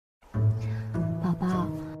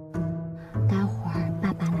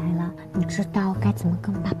知道该怎么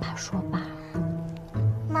跟爸爸说吧。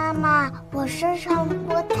妈妈，我身上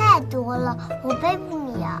锅太多了，我背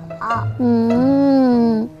不了。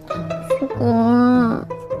苏格，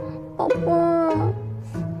宝宝，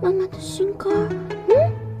妈妈的心肝。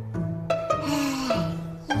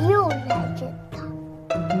又来这套。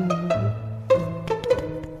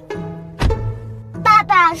爸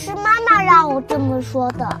爸，是妈妈让我这么说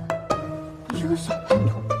的。你这个小叛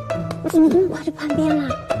徒，你怎么这么快就叛变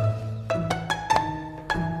了？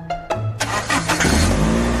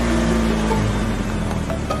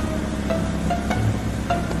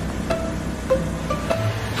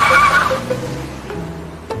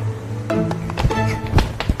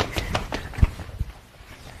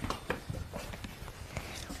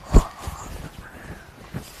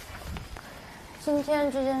今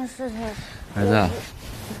天这件事情，儿子，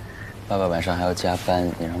爸爸晚上还要加班，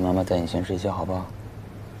你让妈妈带你先睡觉好不好？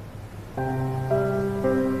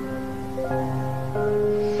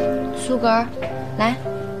苏格儿，来，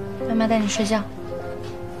妈妈带你睡觉。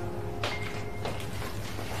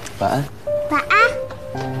晚安。晚安。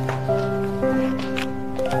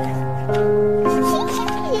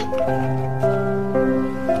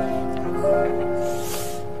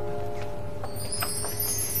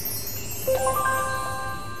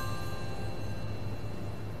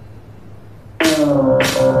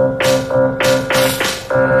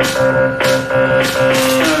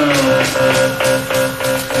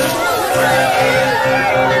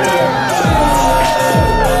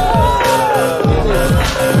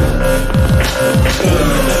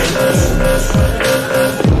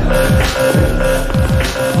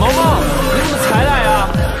萌萌，你怎么才来呀？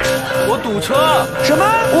我堵车。什么？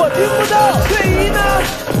我听不到。睡衣呢？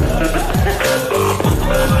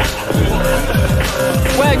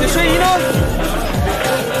喂，你睡衣呢？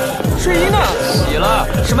睡衣呢？洗了。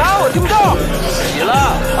什么？我听不到。洗了。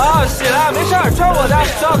啊，洗了，没事儿，穿我的。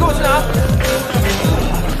正好跟我去拿。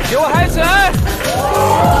给我嗨起来！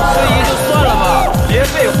睡衣就算了吧，别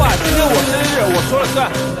废话，今天我生日，我说了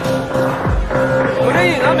算。合个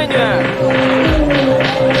影啊，美女。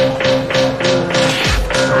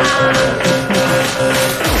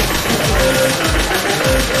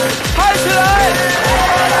嗨起来！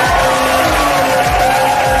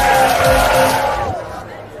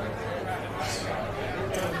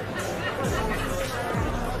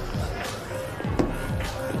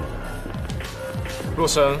若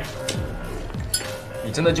生，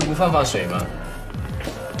你真的就不放水吗？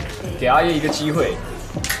给阿叶一个机会，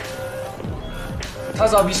他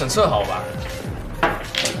找比沈彻好吧？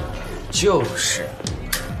就是，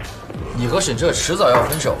你和沈彻迟早要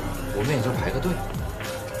分手，我们也就排个队。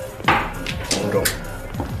黄总，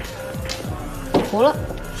服了。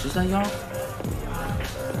13-1。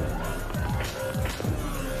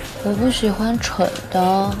我不喜欢蠢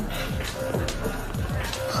的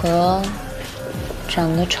和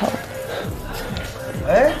长得丑的。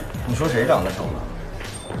哎，你说谁长得丑呢？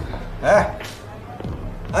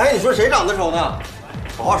哎，你说谁长得丑呢？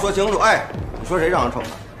把话说清楚。哎，你说谁长得丑呢？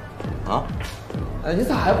啊？哎，你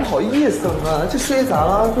咋还不好意思呢？这睡衣咋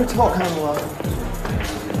了？不是挺好看的吗？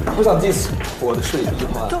不想 diss 我的睡衣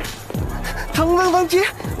吗？疼，姐，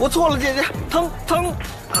我错了，姐姐，疼。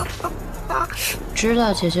知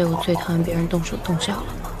道姐姐我最讨厌别人动手动脚了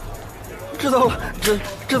吗？知道了，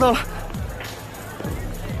知道了。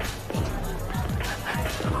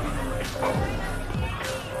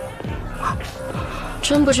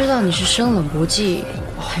真不知道你是生冷不忌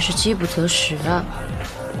还是饥不择食啊！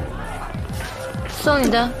送你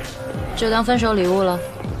的，就当分手礼物了。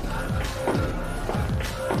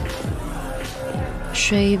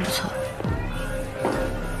睡衣不错。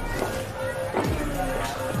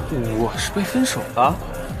我是被分手了？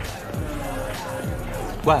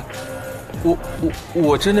喂，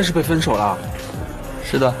我真的是被分手了？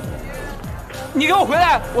是的。你给我回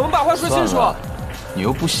来，我们把话说清楚。你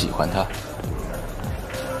又不喜欢他。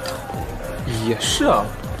也是啊。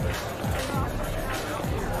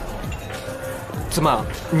怎么？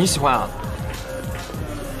你喜欢啊？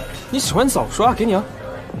你喜欢早说啊，给你啊。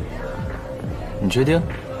你确定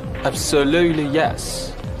 ？Absolutely yes。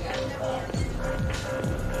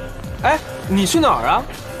哎，你去哪儿啊？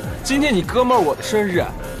今天你哥们儿我的生日，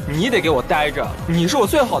你得给我待着。你是我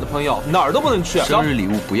最好的朋友，哪儿都不能去。生日礼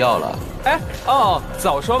物不要了。哎，哦，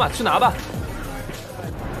早说嘛，去拿吧。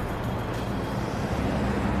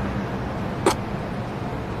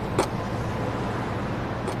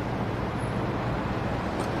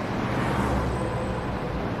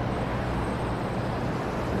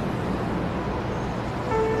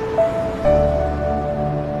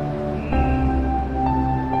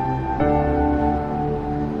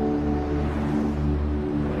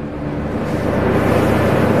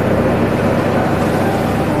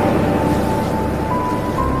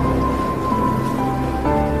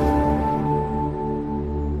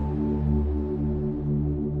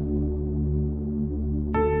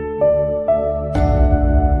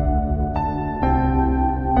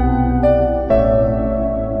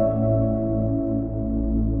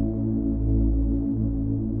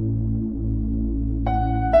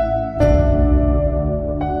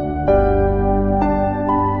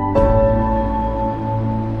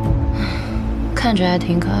看着还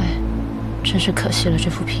挺可爱，真是可惜了这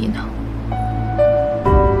副皮囊。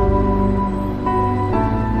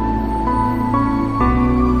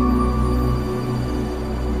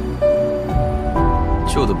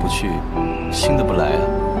旧的不去，新的不来啊。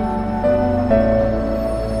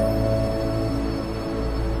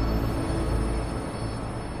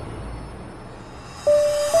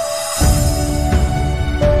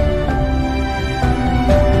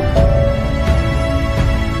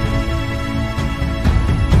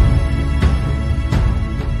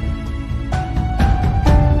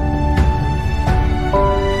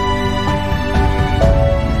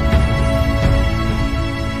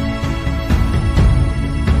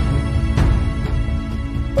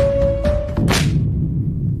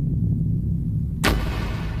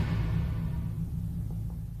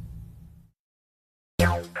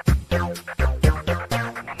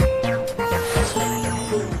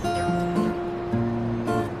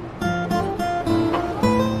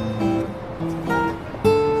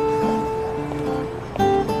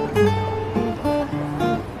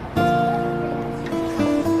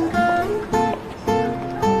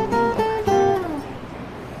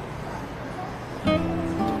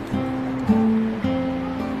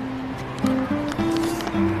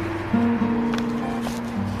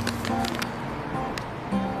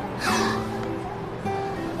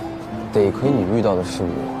 得亏你遇到的是我，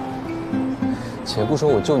且不说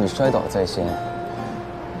我救你摔倒在先，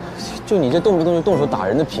就你这动不动就动手打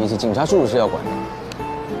人的脾气，警察叔叔是要管的。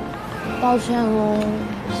抱歉喽，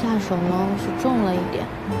下手呢是重了一点。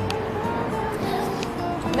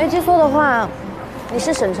没记错的话，你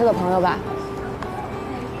是沈彻的朋友吧？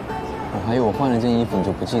我还以为我换了件衣服你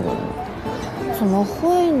就不记得了呢。怎么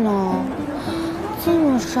会呢？这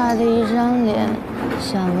么帅的一张脸，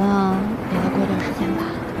想了也得过段时间吧。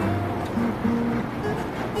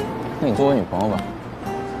 那你做我女朋友吧。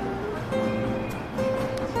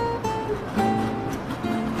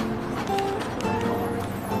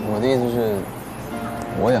我的意思是，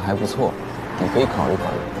我也还不错，你可以考虑考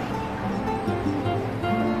虑。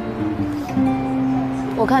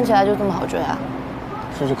我看起来就这么好追啊？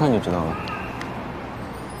试试看就知道了。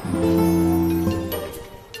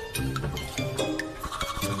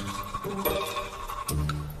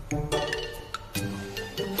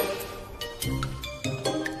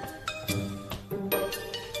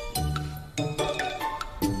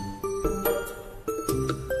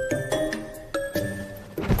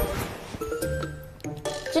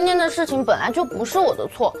今天的事情本来就不是我的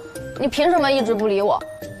错，你凭什么一直不理我？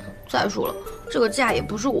再说了，这个架也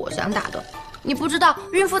不是我想打的，你不知道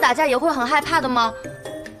孕妇打架也会很害怕的吗？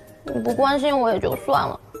你不关心我也就算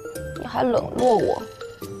了，你还冷落我，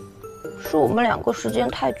是我们两个时间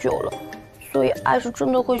太久了，所以爱是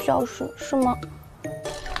真的会消失，是吗？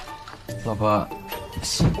老婆，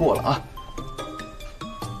戏过了啊！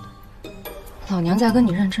老娘在跟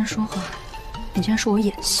你认真说话，你竟然说我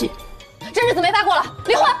演戏。 这日子没法过了，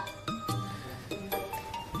离婚！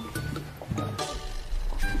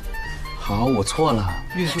好，我错了。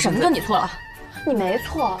什么叫你错了？你没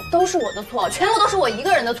错，都是我的错，全部都是我一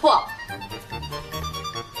个人的错。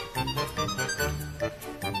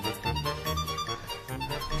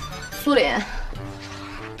苏林，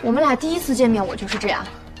我们俩第一次见面，我就是这样。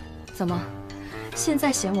怎么，现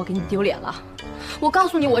在嫌我给你丢脸了？我告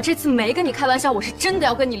诉你，我这次没跟你开玩笑，我是真的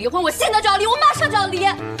要跟你离婚，我现在就要离，我马上就要离。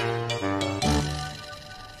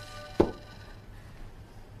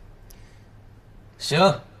 行，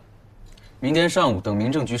明天上午等民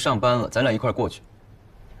政局上班了，咱俩一块儿过去。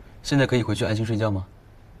现在可以回去安心睡觉吗？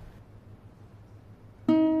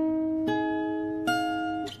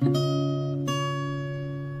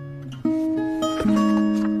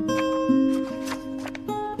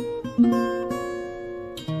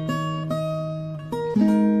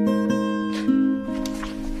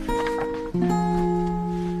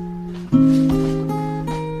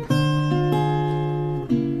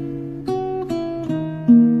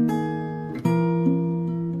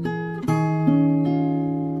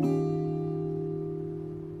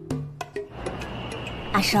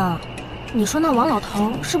阿生，你说那王老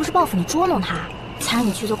头是不是报复你捉弄他，才让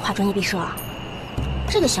你去做跨专业毕设啊？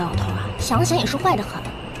这个小老头啊，想想也是坏得很。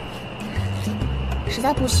实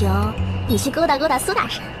在不行，你去勾搭勾搭苏大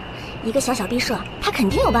神，一个小小毕设，他肯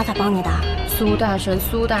定有办法帮你的。苏大神，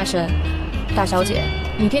苏大神，大小姐，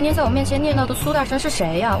你天天在我面前念叨的苏大神是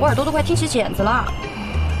谁呀？我耳朵都快听起茧子了。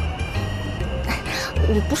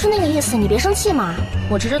我不是那个意思，你别生气嘛。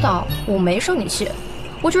我知道，我没生你气。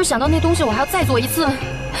 我就是想到那东西，我还要再做一次，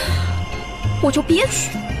我就憋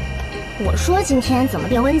屈。我说今天怎么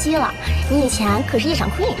变温姬了？你以前可是一场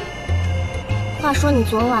queen。话说你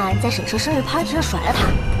昨晚在沈彻生日 party 上甩了他，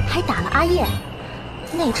还打了阿叶，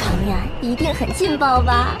那场面一定很劲爆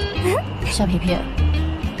吧？夏皮皮，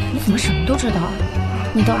你怎么什么都知道啊？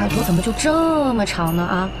你的耳朵怎么就这么长呢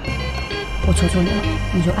啊？我求求你了，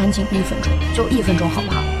你就安静1分钟，就1分钟好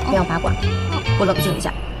不好？不要八卦，我冷静一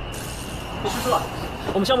下。叔叔，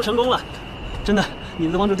我们项目成功了，真的，你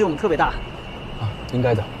们的帮助对我们特别大。啊，应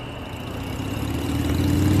该的。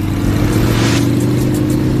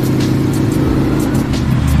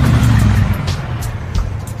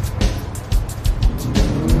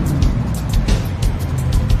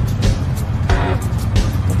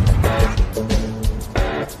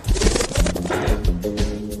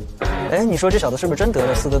哎，你说这小子是不是真得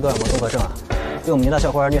了斯德哥尔摩综合症啊？被我们宁大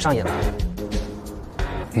校花虐上瘾了。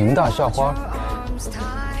宁大校花，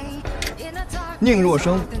宁若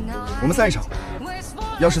生，我们赛一场，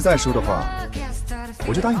要是再输的话，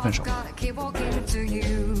我就答应分手。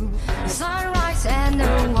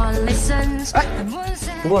哎，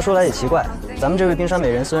不过说来也奇怪，咱们这位冰山美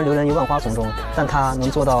人虽然流连于万花丛中，但她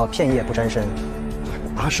能做到片叶不沾身。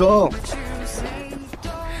阿生，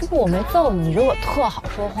是不是我没揍你，你惹我特好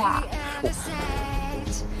说话？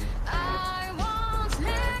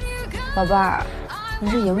宝贝儿，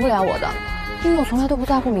你是赢不了我的，因为我从来都不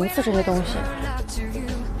在乎名次这些东西。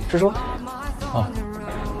是说？哦，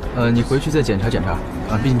你回去再检查检查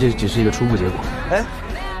啊，毕竟这只是一个初步结果。哎，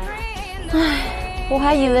我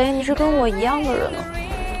还以为你是跟我一样的人呢，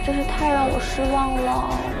真是太让我失望了。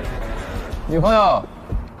女朋友，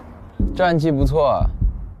战绩不错啊。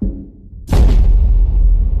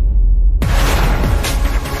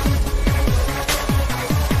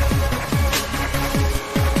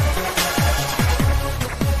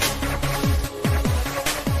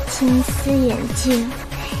金丝眼镜，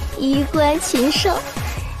衣冠禽兽，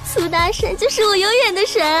苏大神就是我永远的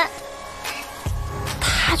神。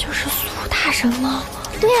他就是苏大神吗？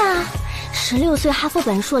对啊，16岁哈佛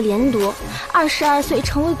本硕连读，22岁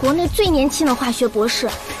成为国内最年轻的化学博士。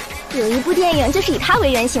有一部电影就是以他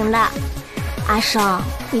为原型的。阿生，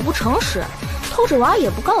你不诚实，偷着玩也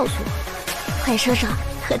不告诉我，快说说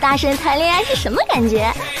和大神谈恋爱是什么感觉？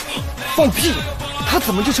放屁！他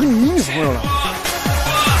怎么就成你女朋友了？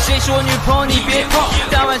谁是我女朋友？你别碰，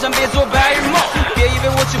但晚上别做白日梦。别以为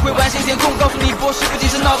我只会玩心填空，告诉你博士不仅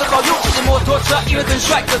是脑子好用，骑着摩托车因为很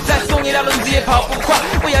帅，可再送你2轮子也跑不快。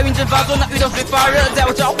我押韵症发作，那遇到水发热，在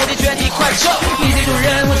我着火的圈你快撤。你这种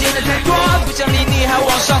人我见的太多，不想理你还往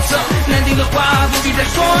上蹭，难听的话不必再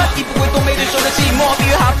说，你不会懂没对手的寂寞。比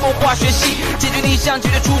如哈佛化学系，解决你想解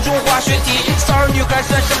决初中化学题。Sorry， 女孩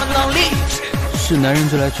算什么能力？是男人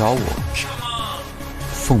就来找我，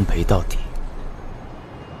奉陪到底。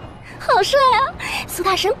好帅啊！苏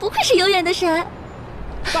大神不愧是永远的神。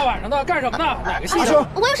大晚上的干什么呢？哪个阿生，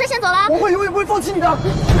我有事先走了。我会永远不会放弃你的。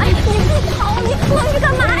哎呀，你跑，你跑，你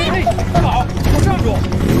干嘛呀？哎，站好，给我站住！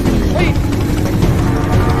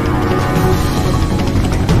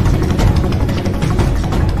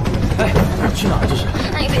哎，去哪儿这是？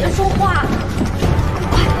哎，别说话。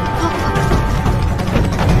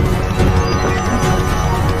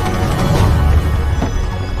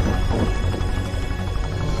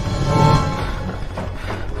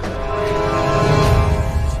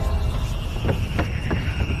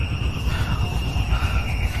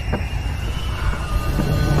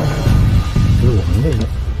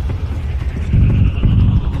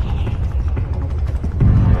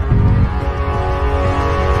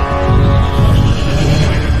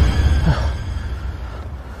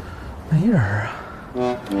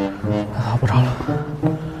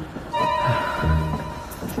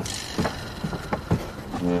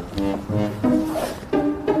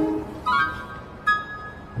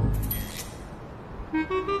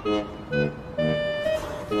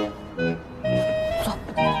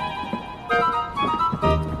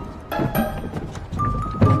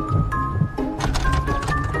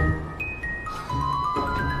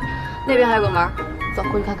那边还有个门，走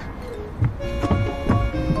过去看看。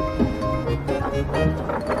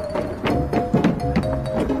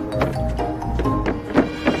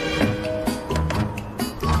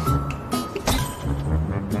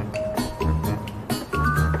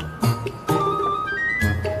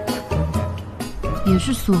也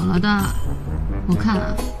是锁了的，我看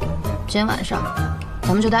啊，今天晚上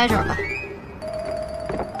咱们就待这儿吧。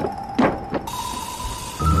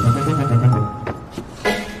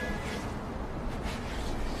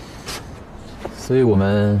所以我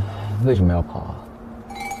们为什么要跑啊？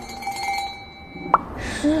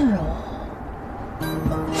是哦，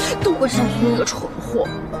都怪上次那个蠢货，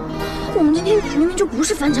我们今天明明就不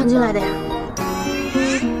是翻墙进来的呀。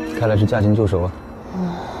看来是驾轻就熟啊。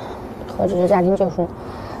何止是驾轻就熟，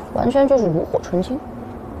完全就是炉火纯青。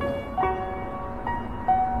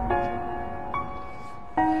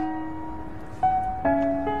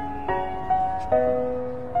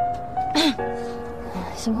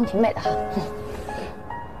星空挺美的哈。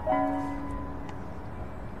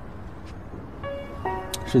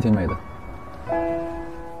是挺美的。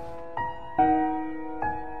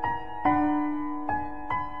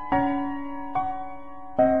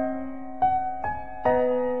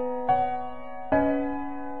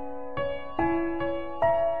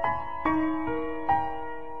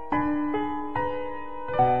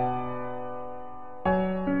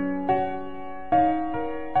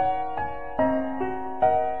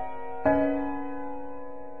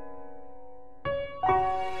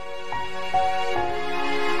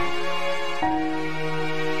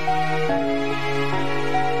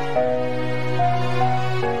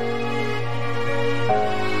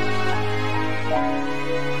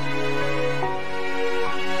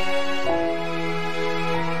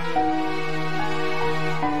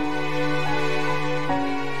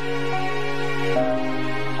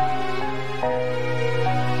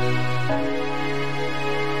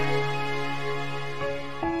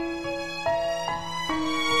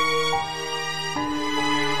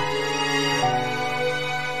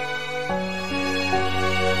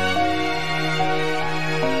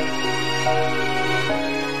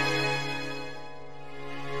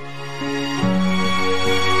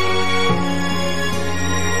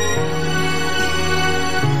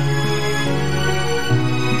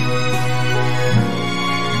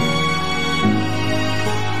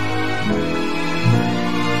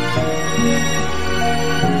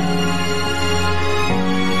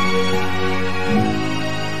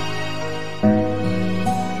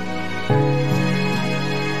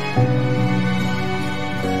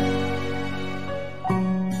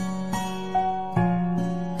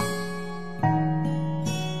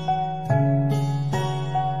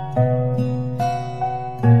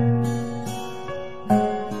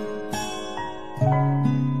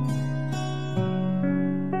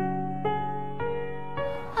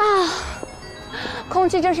空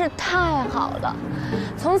气真是太好了，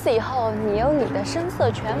从此以后你有你的声色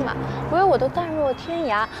犬马，我有我的淡若天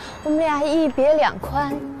涯，我们俩一别两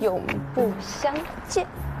宽，永不相见。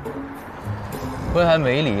婚还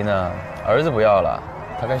没离呢，儿子不要了，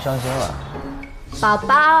他该伤心了。宝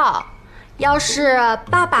宝，要是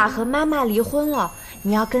爸爸和妈妈离婚了，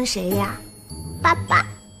你要跟谁呀？爸爸。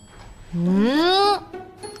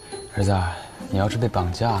儿子，你要是被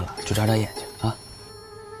绑架了，就眨眨眼睛啊。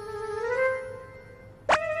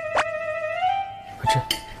快吃。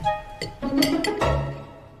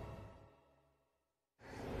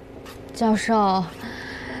教授，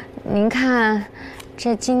您看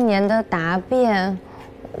这今年的答辩，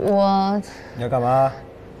我……你要干嘛？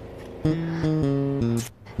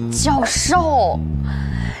教授，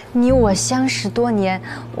你我相识多年，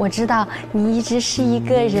我知道你一直是一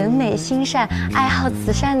个人美心善、爱好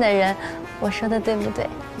慈善的人，我说的对不对？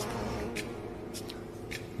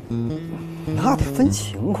那得分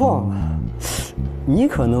情况啊，你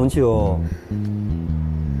可能就……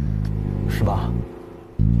是吧？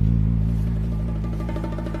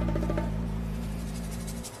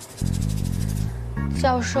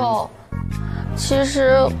教授，其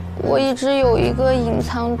实我一直有一个隐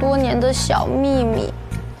藏多年的小秘密。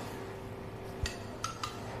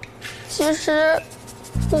其实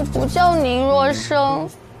我不叫宁若生，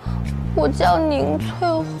我叫宁翠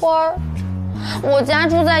花。我家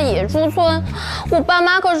住在野猪村，我爸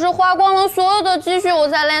妈可是花光了所有的积蓄，我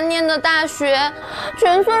才来念的大学。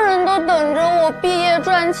全村人都等着我毕业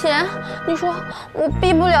赚钱，你说我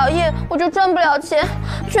毕不了业，我就赚不了钱，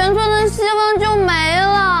全村的希望就没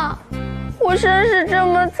了。我身世这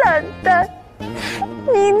么惨淡，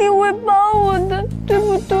你一定会帮我的，对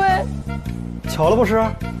不对？巧了不是？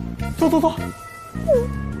坐坐坐。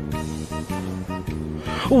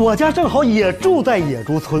我家正好也住在野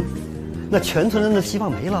猪村。那全村人的希望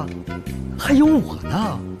没了，还有我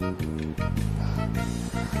呢。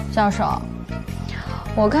教授，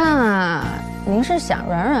我看啊，您是想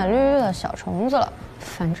软软绿绿的小虫子了。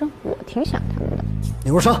反正我挺想他们的。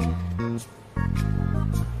宁若生，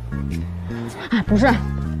哎，不是，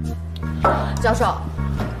教授，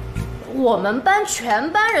我们班全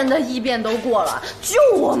班人的议辩都过了，就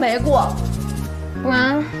我没过。不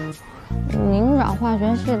然，您找化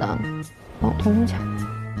学系的帮我通通钱。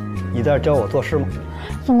你在这教我做事吗？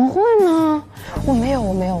怎么会呢？我没有。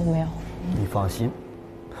你放心，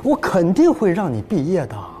我肯定会让你毕业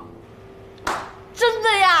的。真的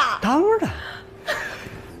呀？当然，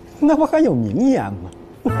那不还有名言吗？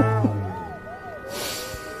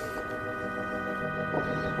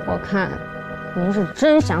我看您是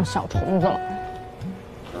真想小虫子了。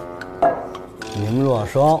宁若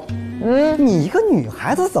生，你一个女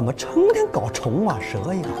孩子怎么成天搞虫啊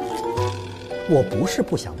蛇呀？我不是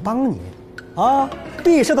不想帮你，啊，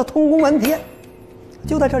毕设的通公文贴，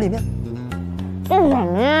就在这里面。这什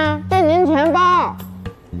么呀？这您钱包。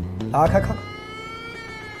打开看看。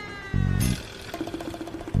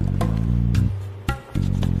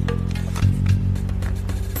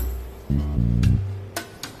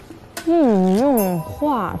应用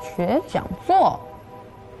化学讲座。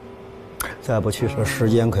再不去这时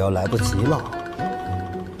间可要来不及了。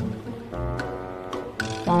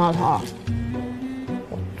王老头，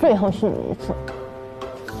我最后信你一次。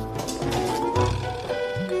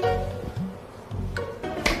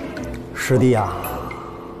师弟呀，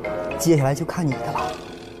接下来就看你的了。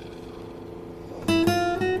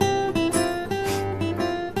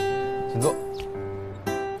请坐。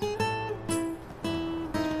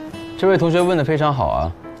这位同学问得非常好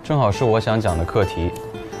啊，正好是我想讲的课题。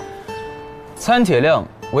参铁量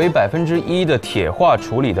为1%的铁化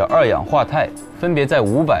处理的二氧化钛，分别在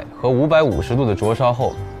500和550度的灼烧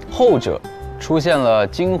后，后者出现了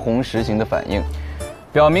金红实型的反应，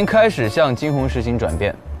表明开始向金红实型转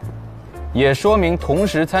变，也说明同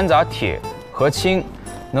时掺杂铁和氢，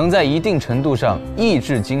能在一定程度上抑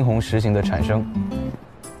制金红实型的产生。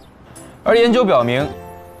而研究表明，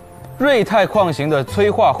銳钛矿型的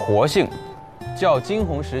催化活性较金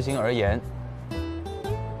红实型而言，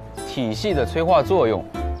体系的催化作用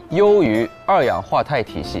优于二氧化钛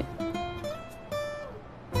体系。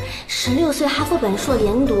16岁哈佛本硕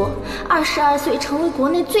连读，22岁成为国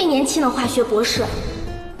内最年轻的化学博士。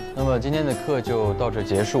那么今天的课就到这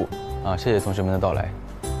结束啊！谢谢同学们的到来。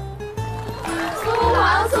苏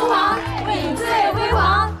黄苏黄，你最辉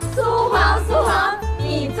煌！苏黄苏黄，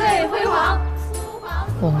你最辉煌！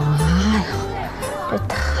我的妈呀，这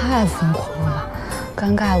太疯狂了吧！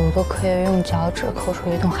尴尬我都可以用脚趾抠出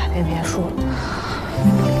一栋海边别墅了。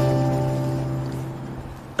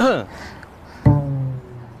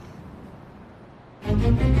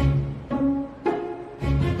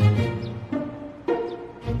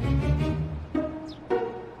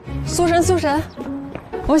苏神，苏神，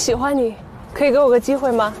我喜欢你，可以给我个机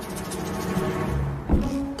会吗？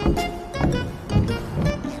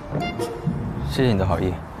谢谢你的好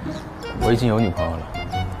意，我已经有女朋友了。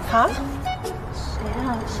啊？谁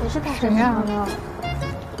啊？谁是他谁啊？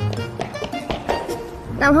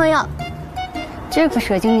男朋友，这个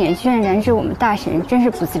蛇精脸居然染指我们大神，真是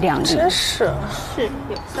不自量力。真是，是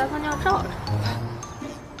有撒泡尿照着。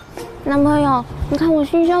男朋友，你看我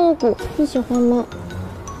新削的骨，你喜欢吗？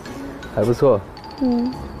还不错。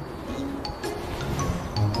嗯。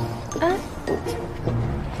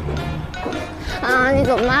啊，你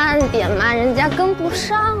走慢点嘛，人家跟不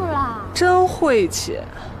上了。真晦气。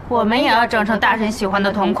我们也要整成大神喜欢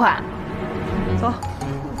的同款。走。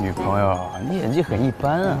女朋友，你演技很一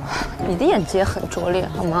般啊。你的演技也很拙劣，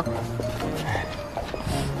好吗？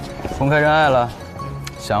公开真爱了，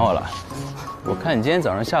想我了。我看你今天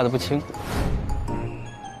早上吓得不轻。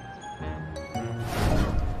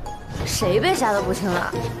谁被吓得不轻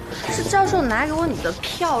了？是教授拿给我你的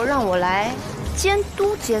票，让我来监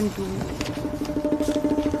督监督。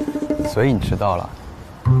所以你迟到了。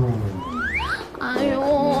哎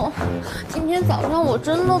呦，今天早上我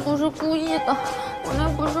真的不是故意的，我那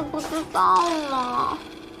不是不知道吗？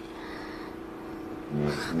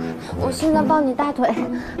我现在抱你大腿，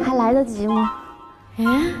还来得及吗？哎，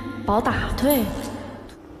抱大腿。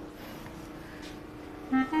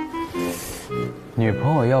女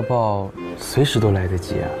朋友要抱，随时都来得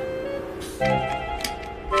及啊。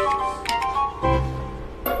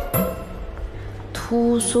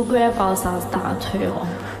图书馆抱啥子大腿哦？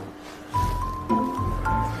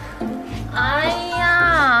哎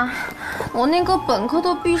呀，我那个本科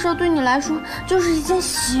的毕设对你来说就是一件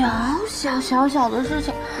小的事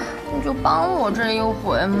情，你就帮我这一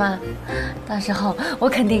回嘛，到时候我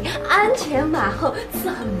肯定鞍前马后伺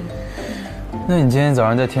候你。那你今天早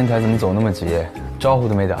上在天台怎么走那么急？招呼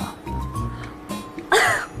都没打。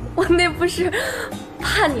我那不是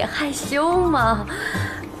怕你害羞吗？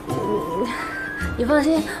你放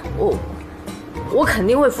心，我肯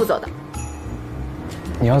定会负责的。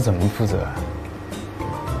你要怎么负责？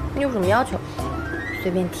你有什么要求？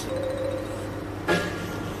随便提。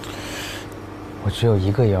我只有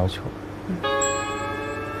一个要求。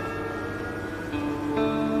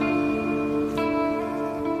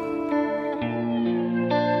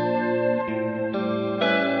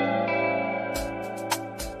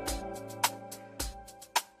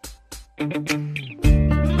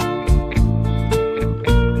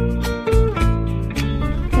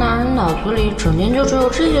哪人脑子里整天就只有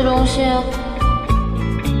这些东西？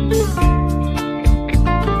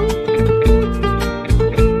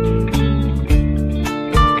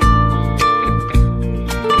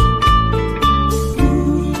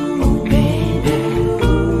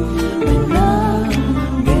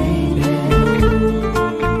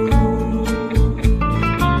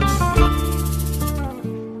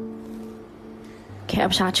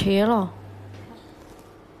不下去了。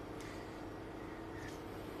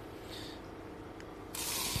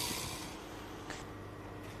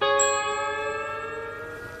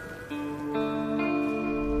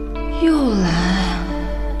又来。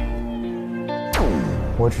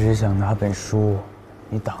我只是想拿本书，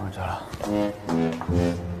你挡着了。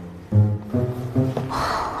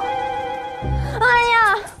哎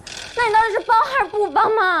呀，那你到底是帮还是不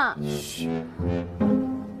帮嘛？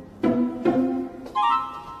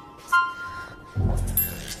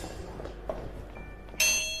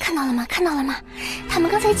看到了吗？看到了吗？他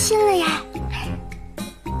们刚才亲了呀！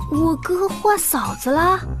我哥画嫂子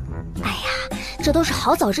了。哎呀，这都是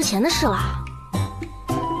好早之前的事了。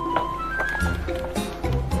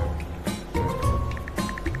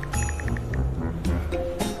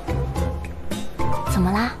怎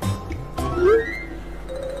么啦？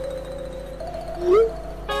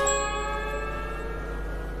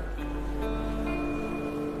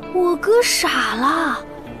我哥傻了。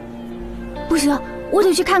不行，我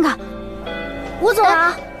得去看看。我走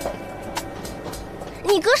了。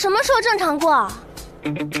你哥什么时候正常过？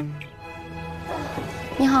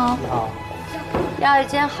你好。好。要一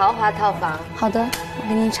间豪华套房。好的，我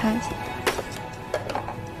给你查一下。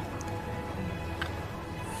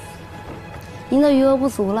您的余额不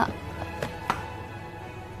足了。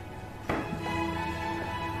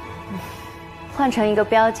换成一个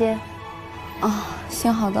标间。哦，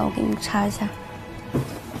行，好的，我给你查一下。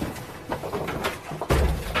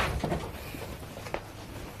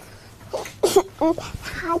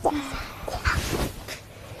擦点。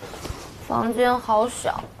房间好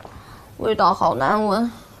小，味道好难闻。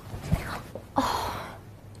哦，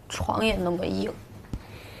床也那么硬。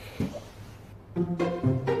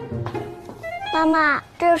妈妈，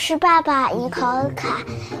这是爸爸银行卡，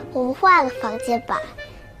我们换个房间吧。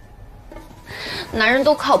男人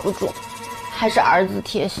都靠不住，还是儿子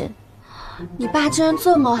贴心。你爸竟然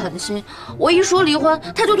这么狠心，我一说离婚，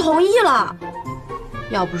他就同意了。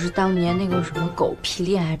要不是当年那个什么狗屁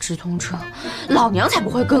恋爱直通车，老娘才不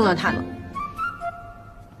会跟了他呢。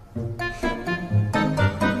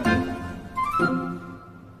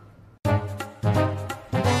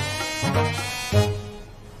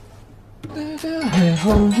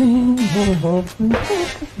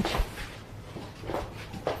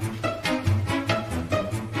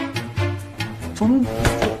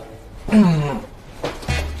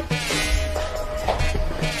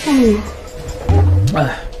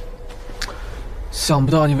哎，想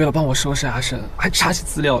不到你为了帮我收拾阿生，还查起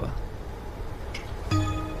资料了。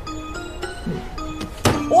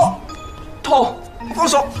哇，痛！放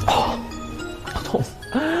手！啊，痛！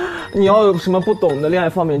你要有什么不懂的恋爱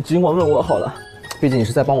方面，尽管问我好了。毕竟你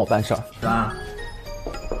是在帮我办事儿。是吧？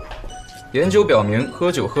研究表明，喝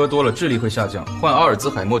酒喝多了智力会下降，患阿尔兹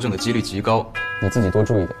海默症的几率极高，你自己多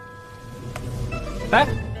注意点。哎，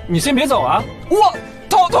你先别走啊！哇，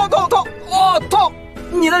痛痛痛痛！哇，痛！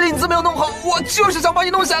你的领子没有弄好，我就是想帮你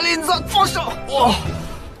弄下领子，放手！哇！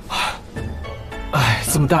哎，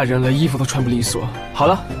这么大人了，衣服都穿不利索。好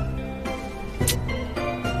了。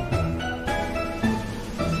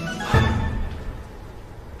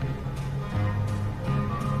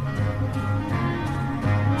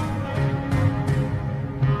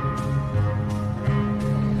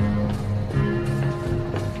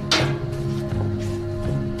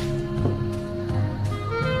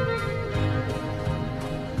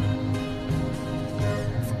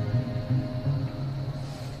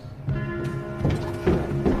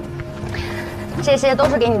这些都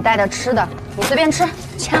是给你带的吃的，你随便吃，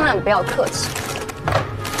千万不要客气。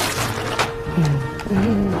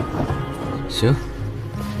行，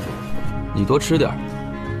你多吃点，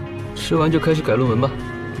吃完就开始改论文吧。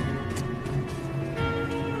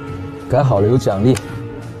改好了有奖励。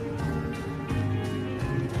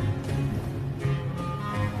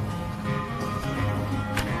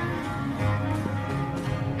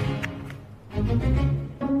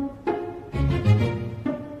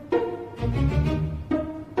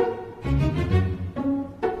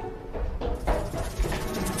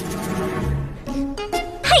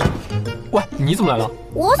喂，你怎么来了？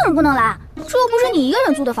我怎么不能来？这又不是你一个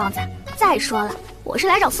人租的房子。再说了，我是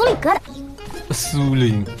来找苏岭哥的。苏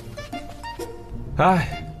岭，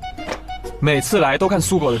哎，每次来都看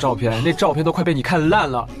苏狗的照片，那照片都快被你看烂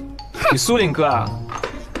了。你苏岭哥啊，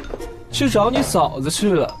去找你嫂子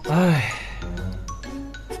去了。哎，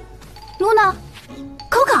露呢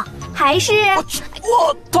 ？Coco 还是？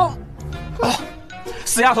我痛！啊，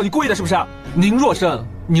死丫头，你故意的是不是？宁若生，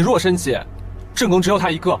你若生姐，正宫只有她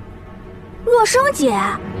一个。若生姐，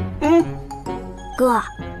哥，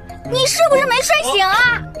你是不是没睡醒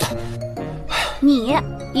啊？你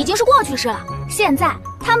已经是过去式了，现现在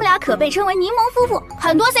他们俩可被称为柠檬夫妇，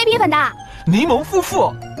很多 CP 粉的。柠檬夫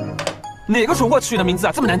妇，哪个蠢货取的名字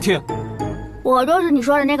啊？这么难听。我就是你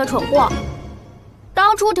说的那个蠢货。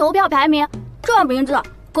当初投票排名，这名字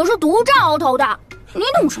可是独占鳌头的，你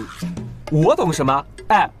懂什么？我懂什么？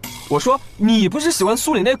哎，我说你不是喜欢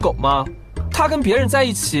苏里那狗吗？他跟别人在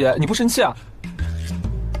一起，你不生气啊？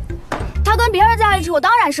他跟别人在一起，我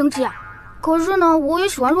当然生气啊。可是呢，我也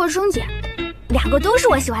喜欢若生姐，两个都是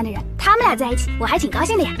我喜欢的人，他们俩在一起，我还挺高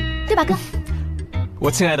兴的呀，对吧，哥？我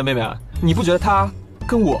亲爱的妹妹啊，你不觉得他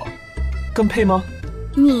跟我更配吗？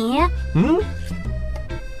你，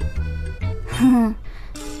哼，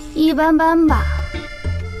一般般吧。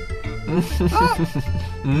你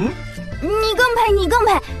更配，你更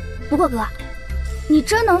配。不过哥，你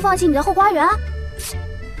真能放弃你的后花园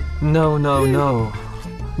 ？No No No，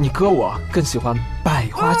 你哥我更喜欢百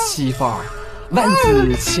花齐放，万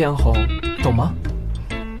紫千红，懂吗？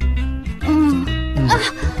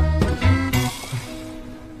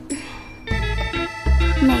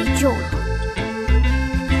没救了。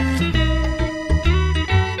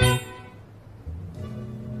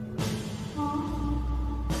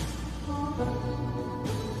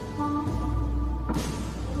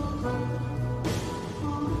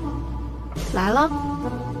来了。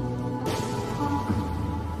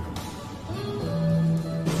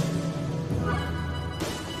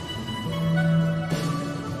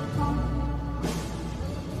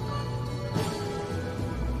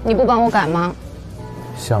你不帮我改吗？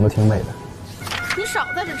想的挺美的。你少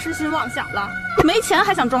在这痴心妄想了，没钱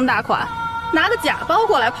还想装大款，拿个假包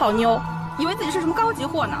过来泡妞，以为自己是什么高级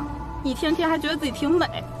货呢？一天天还觉得自己挺美。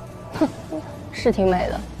哼，是挺美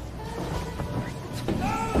的。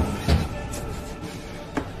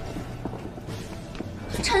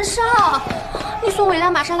陈少，你送我一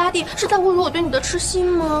辆玛莎拉蒂是在侮辱我对你的痴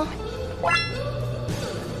心吗？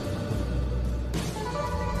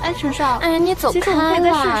哎，陈少，哎呀，你走开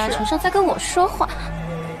啦！陈少在跟我说话。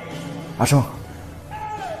阿生，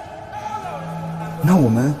那我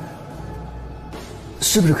们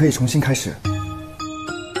是不是可以重新开始？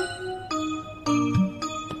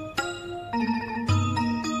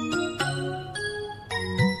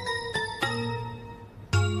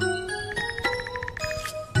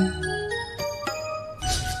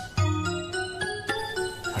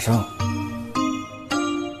阿生，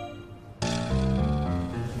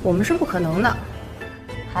我们是不可能的。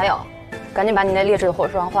还有，赶紧把你那劣质的火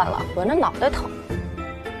霜换了，闻着脑袋疼。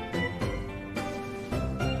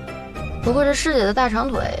不过这师姐的大长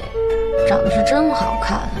腿长得是真好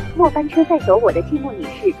看。末班车在走，我的寂寞女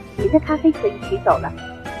士，您的咖啡可以取走了。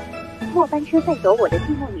末班车在走，我的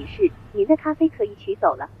寂寞女士，您的咖啡可以取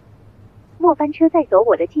走了。末班车在走，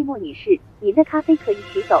我的寂寞女士，您的咖啡可以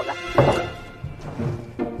取走了。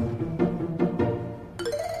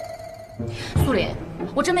苏林，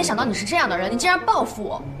我真没想到你是这样的人，你竟然报复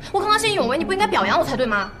我！我刚刚见义勇为，你不应该表扬我才对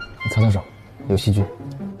吗？擦擦手，有细菌。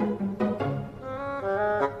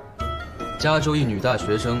加州一女大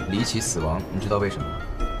学生离奇死亡，你知道为什么吗？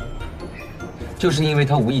就是因为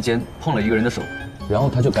她无意间碰了一个人的手，然后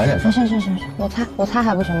她就感染上。行，我擦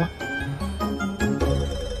还不行吗？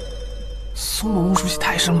苏某木出息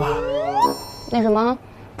太深了。那什么，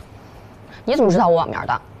你怎么知道我网名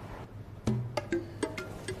的？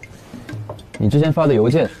你之前发的邮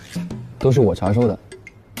件都是我查收的。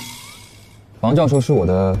王教授是我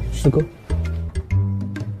的师哥。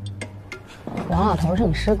王老头是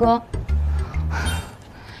你师哥？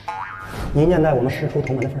您念在我们师出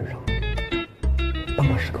同门的份上，当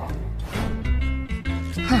个师哥。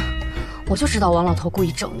哼，我就知道王老头故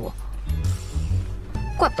意整我，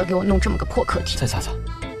怪不得给我弄这么个破课题。再擦擦。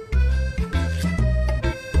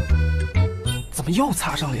怎么又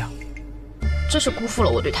擦上了呀？真是辜负了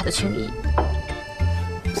我对他的情谊。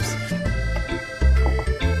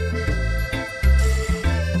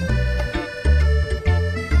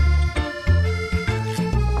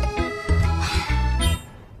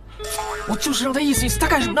我就是让他意思意思，他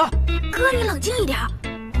干什么呢？哥，你冷静一点，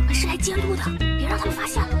我们是来监督的，别让他们发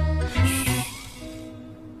现了。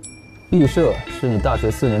毕设是你大学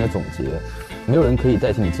4年的总结，没有人可以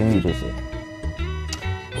代替你经历这些。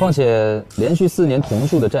况且连续4年同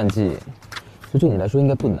数的战绩，这对你来说应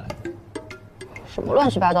该不难。什么乱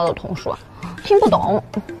七八糟的同数啊，听不懂。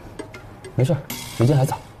没事，时间还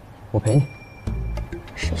早，我陪你。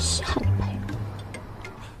谁稀罕你陪？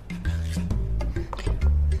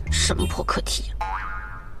什么破课题？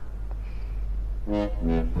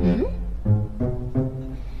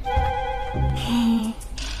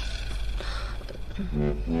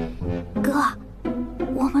哥，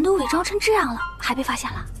我们都伪装成这样了，还被发现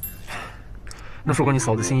了。那说明你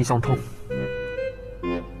嫂子心意相通。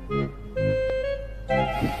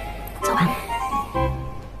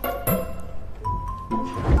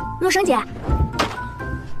生姐，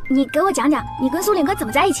你给我讲讲你跟苏岭哥怎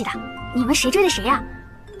么在一起的？你们谁追的谁呀？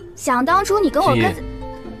想当初你跟我哥，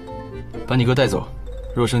把你哥带走，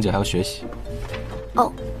若生姐还要学习。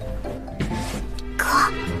哦，哥，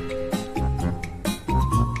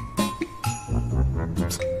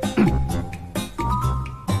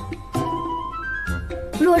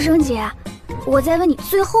若生姐，我再问你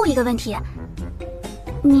最后一个问题，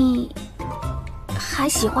你还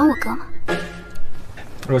喜欢我哥吗？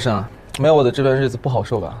若生啊，没有我的这段日子不好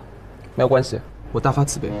受吧？没有关系，我大发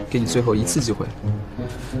慈悲，给你最后一次机会。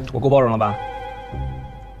我够包容了吧？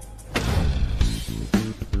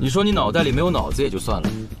你说你脑袋里没有脑子也就算了，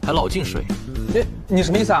还老进水。你什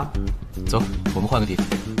么意思啊？走，我们换个地方。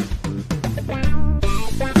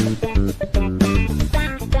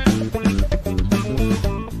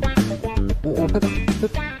我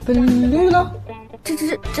被绿了？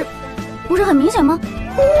这不是很明显吗？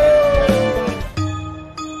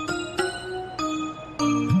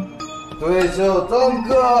对酒当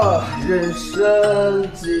歌，人生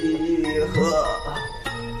几何？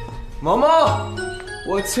萌萌，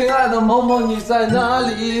我亲爱的萌萌，你在哪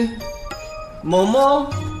里？萌萌，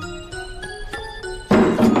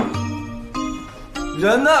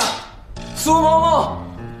人呢？苏萌萌，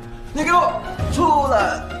你给我出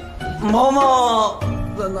来！萌萌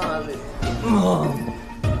在哪里？萌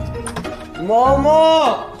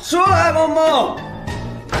萌，出来，萌萌！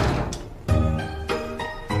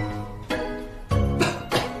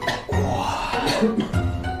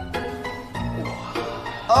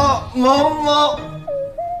萌萌，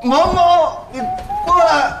萌萌，你过来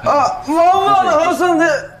啊！萌萌的好兄弟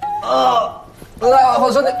啊，来，好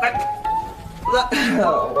兄弟，来，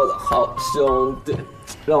我的好兄弟，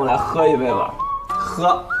让我们来喝一杯吧，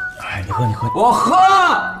喝。哎，你喝，我喝。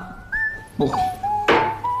不，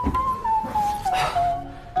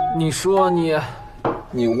你说你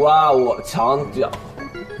挖我墙角，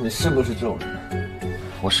你是不是这种人？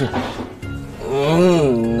我是。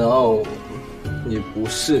No。你不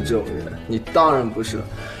是这种人，你当然不是，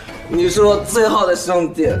你是我最好的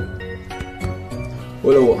兄弟。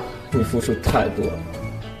为了我，你付出太多了。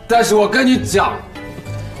但是我跟你讲，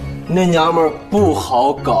那娘们儿不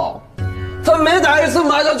好搞，她每打一次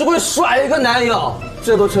麻将就会甩一个男友，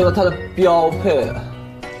这都成了她的标配了。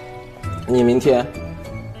你明天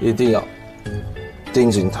一定要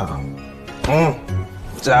盯紧她，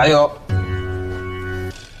加油！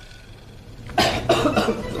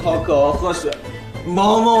好渴，我喝水。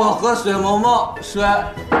萌萌，我喝水。萌萌，水。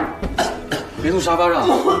别吐沙发上。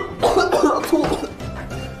吐。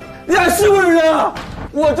你还是不是人啊？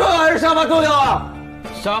我重要还是沙发重要啊？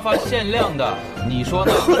沙发限量的，你说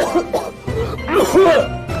呢？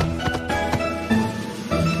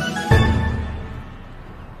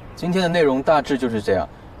今天的内容大致就是这样，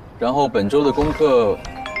然后本周的功课，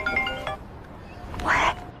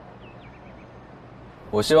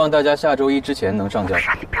我希望大家下周一之前能上交。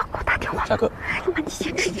你不要给我打电话。下课。哎呀妈，你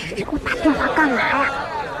先吃，给我打电话干嘛呀？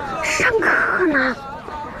上课呢。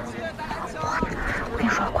我跟你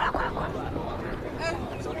说，过来。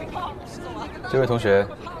这位同学，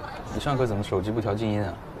你上课怎么手机不调静音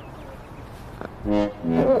啊？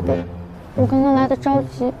我刚刚来的着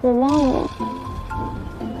急，我忘了。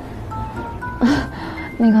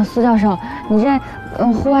那个苏教授，你这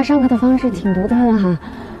户外上课的方式挺独特的哈。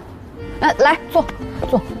来坐。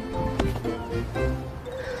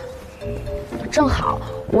正好，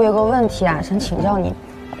我有个问题啊，想请教你。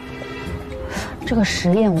这个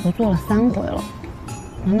实验我都做了3回了，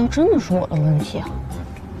难道真的是我的问题啊？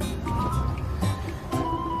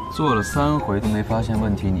做了3回都没发现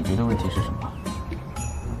问题，你觉得问题是什么？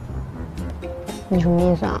你什么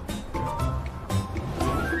意思啊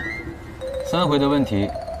？3回的问题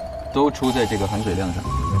都出在这个含水量上，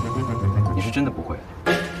你是真的不会。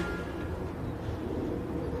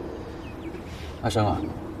阿生啊，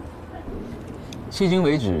迄今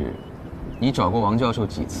为止，你找过王教授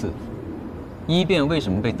几次？1辩为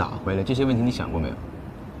什么被打回来？这些问题你想过没有？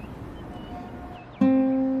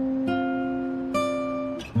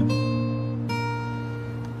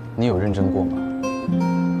你有认真过吗？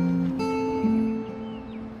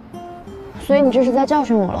所以你这是在教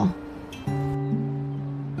训我了？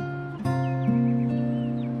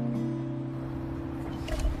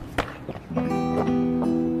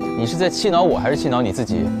你是在气恼我，还是气恼你自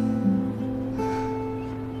己？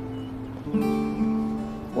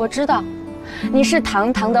我知道，你是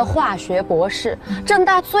堂堂的化学博士，政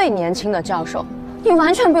大最年轻的教授，你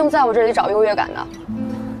完全不用在我这里找优越感的。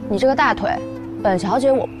你这个大腿，本小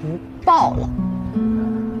姐我不抱了。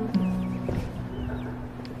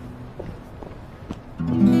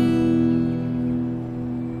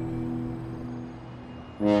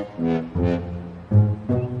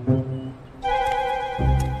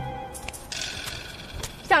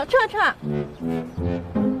撤。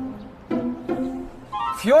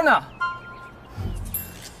Fiona。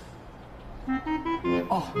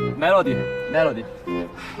哦 ，Melody。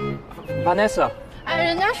Vanessa。哎，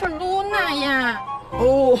人家是露娜呀。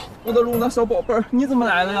哦，我的露娜小宝贝儿，你怎么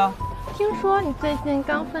来了呀？听说你最近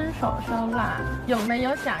刚分手收啦，有没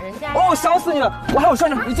有想人家？哦，想死你了！我还有事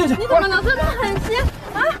呢，你进去。你怎么能这么狠心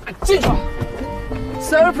啊？进去。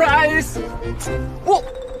Surprise！ 我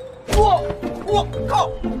靠！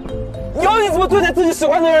有你怎么对待自己喜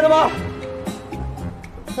欢的人的吗？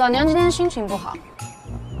老娘今天心情不好，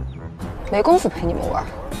没工夫陪你们玩。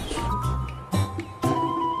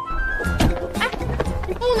哎，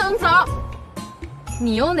你不能走！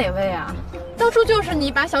你又哪位啊？当初就是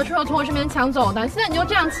你把小彻彻从我身边抢走的，现在你就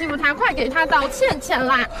这样欺负他，快给他道歉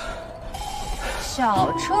啦！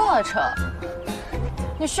小彻彻，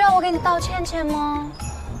你需要我给你道歉吗？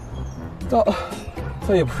倒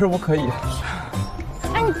也不是不可以。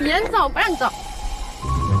哎，你别走，不让你走。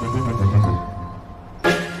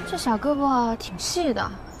这小胳膊挺细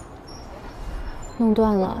的，弄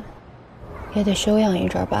断了也得休养一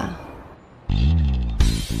阵吧。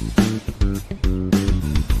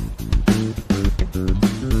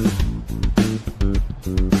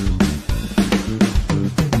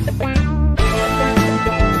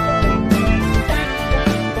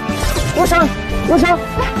我想，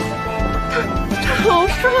他好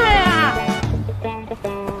帅啊！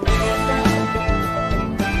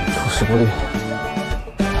处事不力。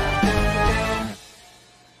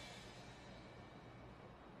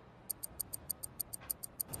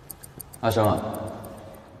阿生啊，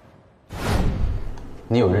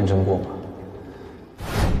你有认真过吗？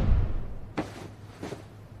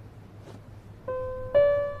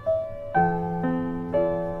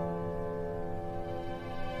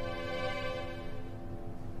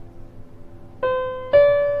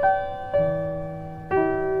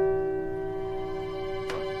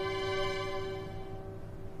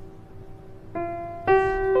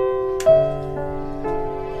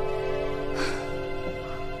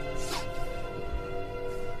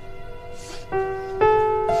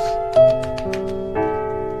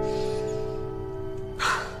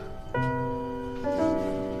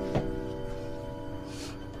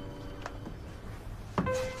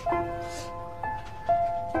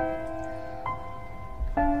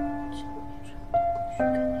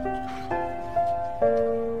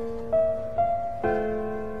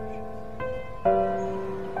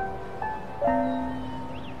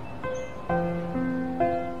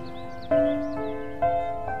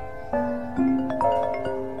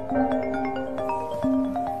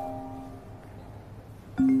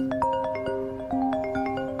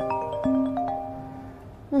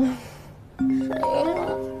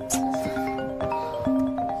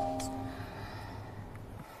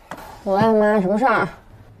喂，妈，什么事儿？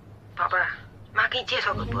宝贝儿，妈给你介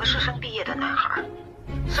绍个博士生毕业的男孩，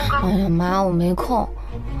身高……哎呀妈，我没空，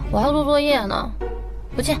我还要做作业呢，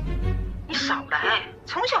不见。你少来，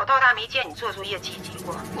从小到大没见你做作业积极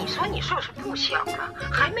过。你说你是不是不小了，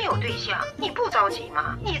还没有对象？你不着急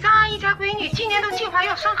吗？你家阿姨家闺女今年都计划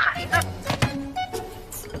要生孩子。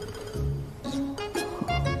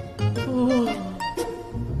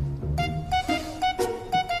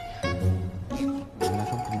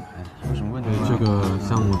这个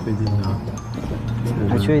项目推进的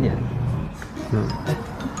还缺一点。哎，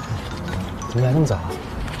怎么来那么早啊？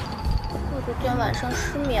我昨天晚上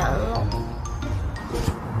失眠了。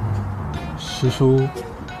师叔，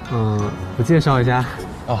我介绍一下。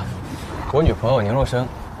啊，我女朋友宁若生，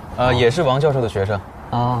也是王教授的学生。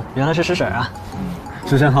哦，原来是师婶啊。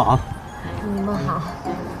师婶好。你们好。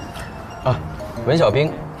啊，文小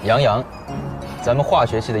兵、杨洋，咱们化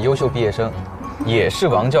学系的优秀毕业生，也是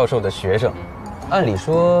王教授的学生。按理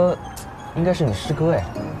说，应该是你师哥哎。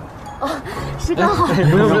哦，师哥好。不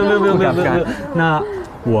用，那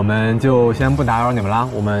我们就先不打扰你们啦，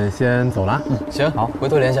我们先走啦。行，好，回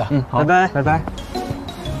头联系。好，拜拜。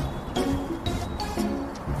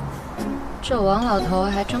这王老头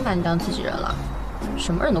还真把你当自己人了，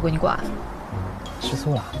什么人都归你管。吃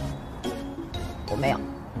醋了？我没有。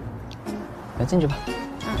那进去吧。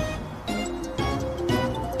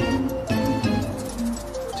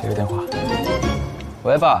接个电话。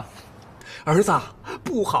喂，爸。儿子，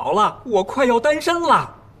不好了，我快要单身了。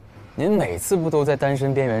您每次不都在单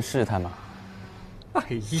身边缘试探吗？哎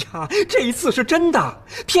呀，这一次是真的，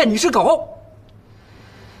骗你是狗。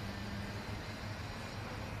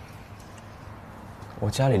我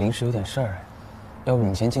家里临时有点事儿，要不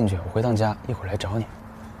你先进去，我回趟家，一会儿来找你。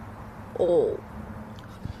哦。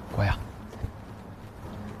乖呀。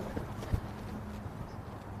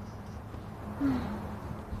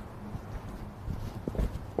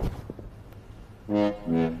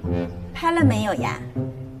发了没有呀？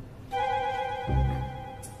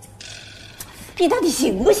你到底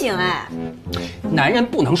行不行哎？男人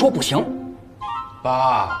不能说不行。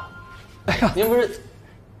爸，哎呀，您不是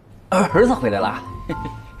儿子回来了？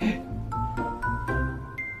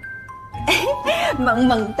萌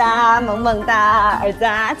萌哒，萌萌哒，儿子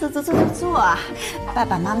啊，坐。爸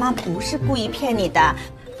爸妈妈不是故意骗你的，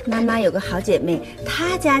妈妈有个好姐妹，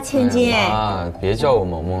她家千金。妈，别叫我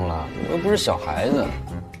萌萌了，我又不是小孩子。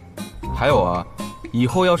还有啊，以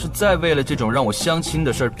后要是再为了这种让我相亲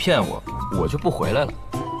的事儿骗我，我就不回来了。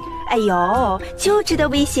哎呦，就知道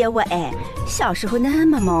威胁我哎！小时候那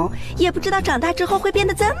么萌，也不知道长大之后会变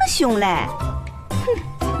得这么凶嘞。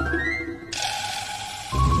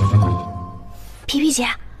皮皮姐，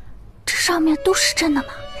这上面都是真的吗？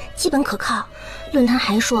基本可靠。论坛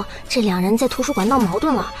还说这两人在图书馆闹矛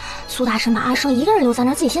盾了，苏大生把阿生一个人留在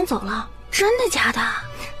那儿，自己先走了。真的假的？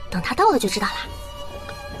等他到了就知道了。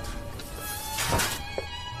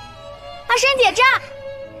阿生姐这儿，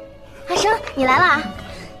阿生你来啦，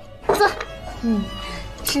坐。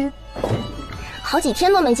好几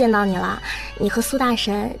天都没见到你了，你和苏大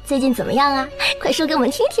神最近怎么样啊？快说给我们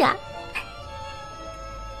听听啊！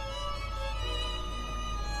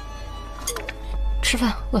吃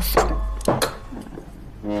饭，饿死了。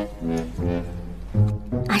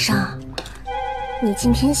阿生，你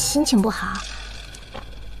今天心情不好？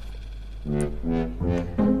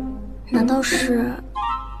难道是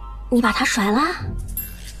你把他甩了？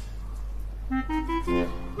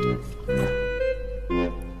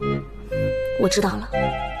我知道了，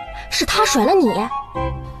是他甩了你，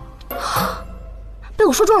被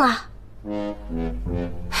我说中了。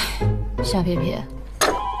夏皮皮，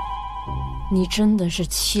你真的是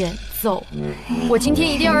欠揍！我今天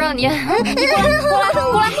一定要让你，你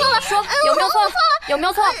过来，说有没有错？有没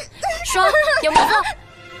有错？说有没有错？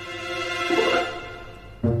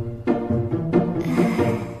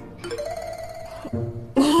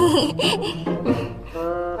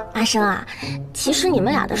阿生啊，其实你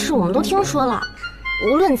们俩的事我们都听说了，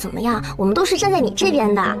无论怎么样，我们都是站在你这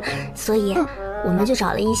边的，所以我们就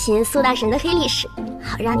找了一些苏大神的黑历史，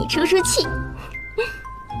好让你出出气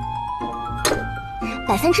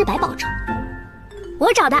，100%保证，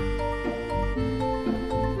我找的，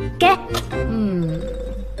给。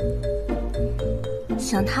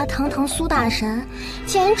想他堂堂苏大神，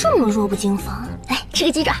竟然这么弱不禁风，来吃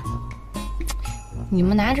个鸡爪。你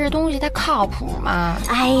们拿这东西它靠谱吗？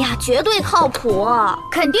哎呀，绝对靠谱，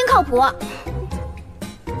肯定靠谱。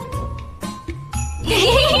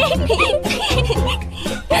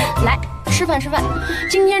来吃饭，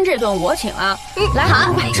今天这顿我请啊！来，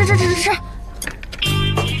好，吃。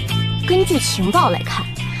根据情报来看，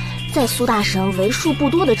在苏大神为数不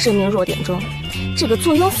多的致命弱点中，这个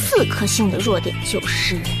作用4颗星的弱点就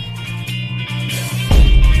是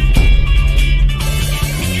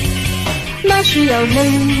那是遊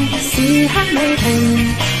戲，時刻未停，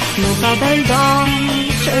無法抵擋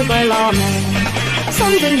最貴落命，心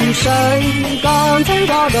靜如水，講清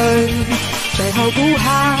過對，最後估下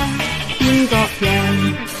邊個贏，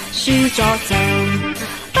輸咗就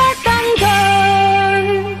不登對。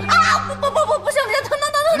啊！不行，疼！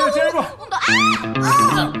接住！我不爱。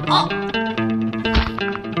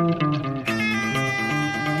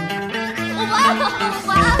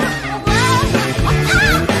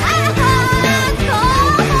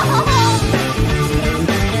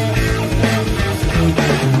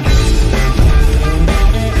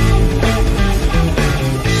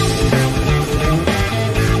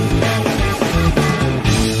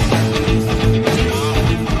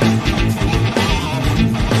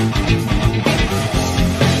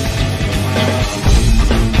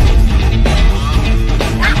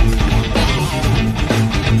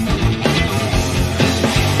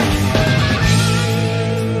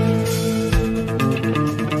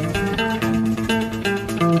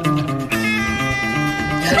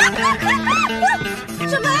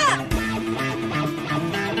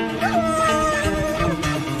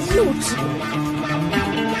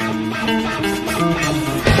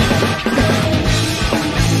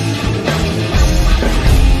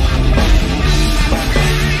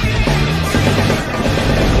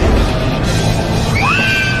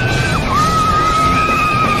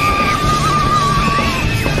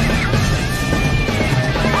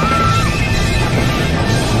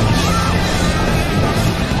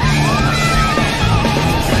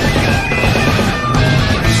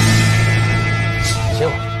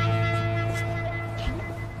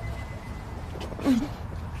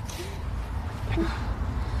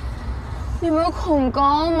你不是恐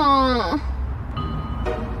高吗？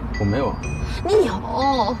我没有。你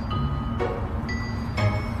有。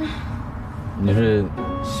你是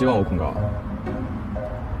希望我控告啊？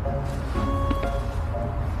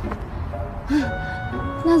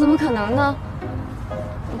那怎么可能呢？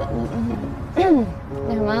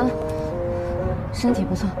那什么，身体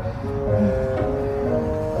不错。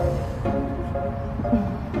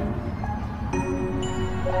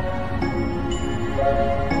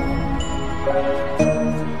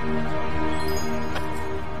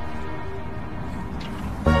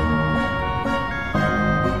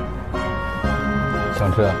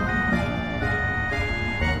想吃啊？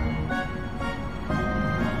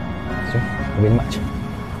行，我给你买去。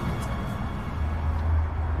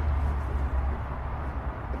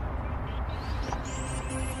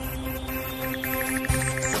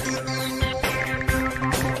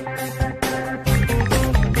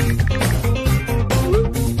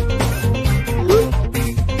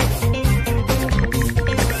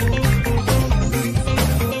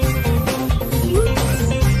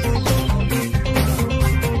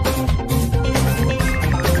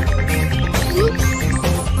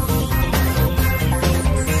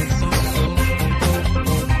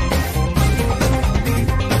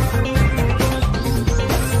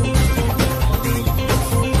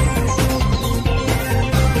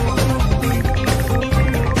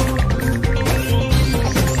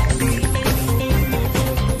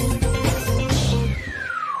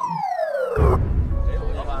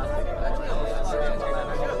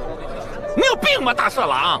大色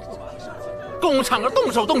狼，公共场合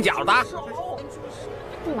动手动脚的，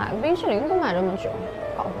买个冰淇淋都买这么久，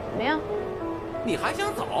搞什么呀？你还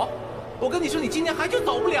想走？我跟你说，你今天还就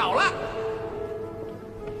走不了了。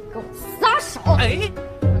给我撒手！哎，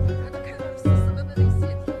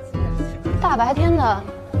大白天的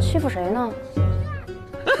欺负谁呢？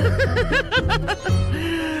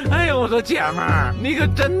哎呦，我说姐们儿，你可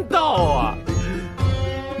真逗啊！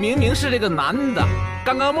明明是这个男的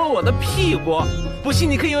刚刚摸我的屁股，不信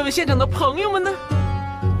你可以问问现场的朋友们呢。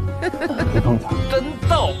别碰他，真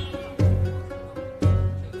逗。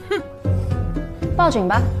哼，报警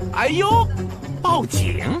吧。哎呦，报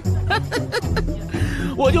警？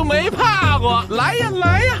我就没怕过，来呀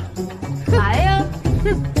来呀，来呀！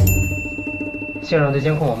现场的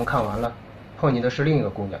监控我们看完了，碰你的是另一个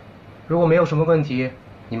姑娘，如果没有什么问题，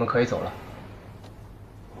你们可以走了。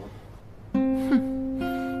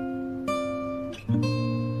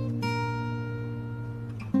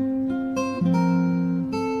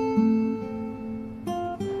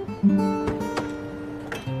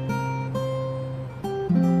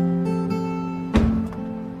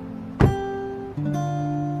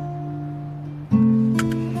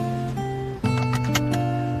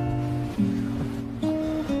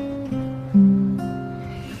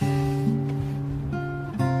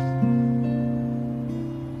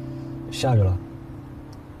下着了。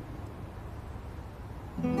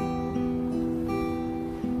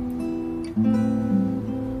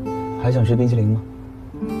还想吃冰淇淋吗？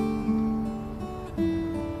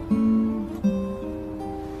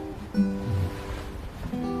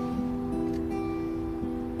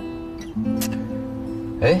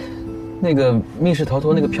哎，那个密室逃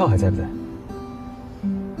脱那个票还在不在？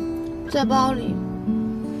在包里。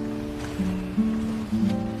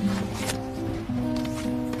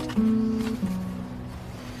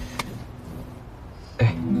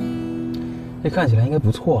这看起来应该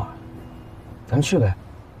不错啊，咱们去呗。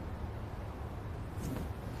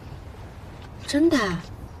真的？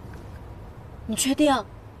你确定？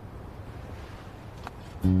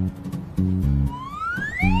你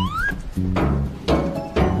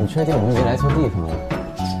确定我们没来错地方啊？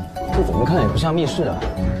这怎么看也不像密室啊。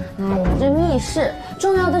哎呀，这密室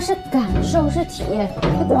重要的是感受，是体验，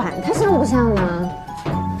你管它像不像呢？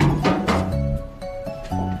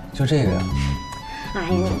就这个呀？哎呀，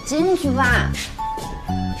你进去吧。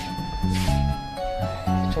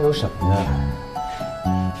这有什么的？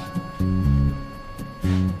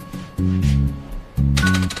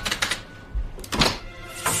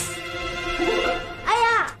哎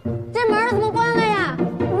呀，这门怎么关了呀？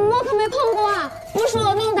我可没碰过啊，不是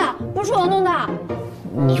我弄的，不是我弄的。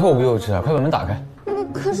你幼不幼稚啊？快把门打开。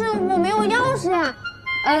可是我没有钥匙呀。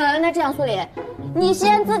那这样，苏里，你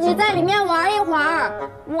先自己在里面玩一会儿，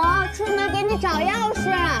我出门给你找钥匙。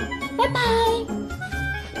拜拜。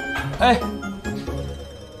哎。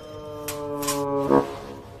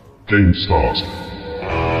Game start.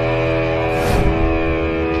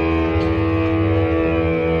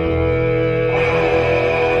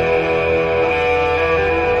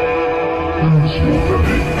 Who's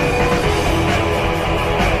ready?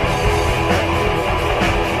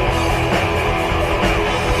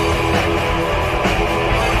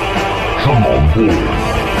 Come on board.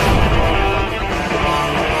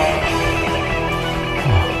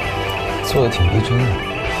 做的挺逼真的。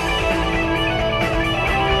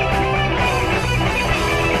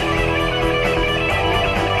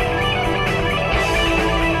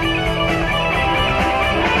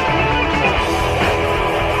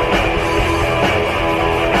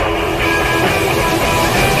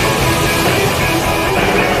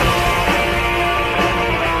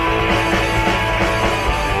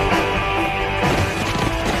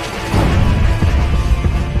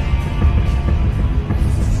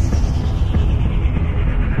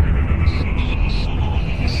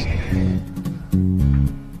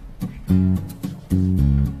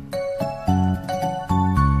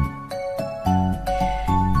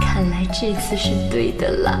这次是对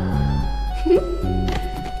的啦。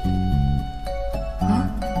啊，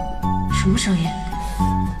什么声音？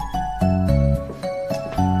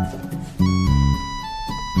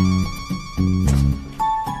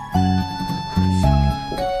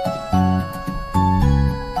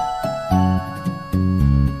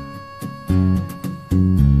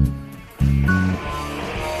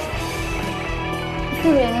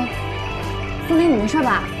苏林，苏林，你没事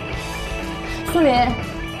吧？苏林。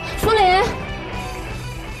苏林，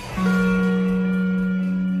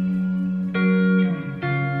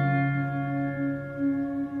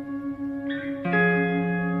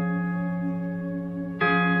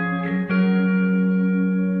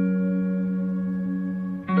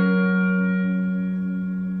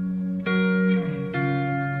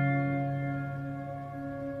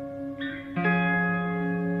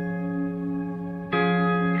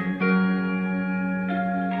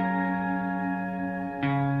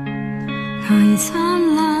太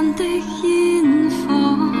灿烂的烟火，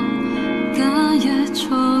假若错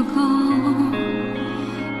过，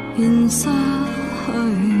便失去。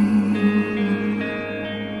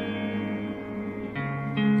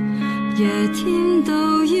夜天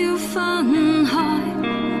都要分开，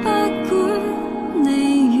不管你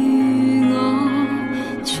与我，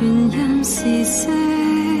全因是色。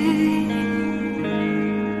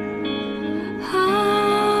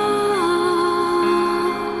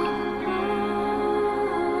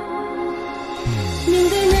面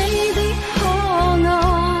對你的可愛，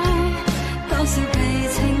多少被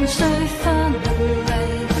情緒分離，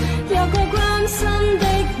有個關心的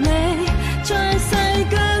你，在世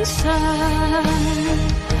間上，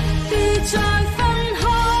別再分開。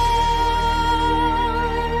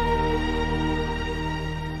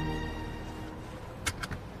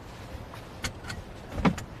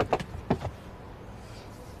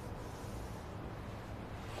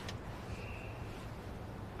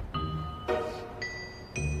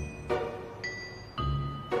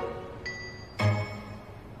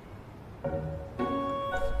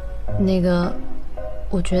那个，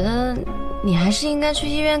我觉得你还是应该去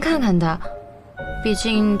医院看看的，毕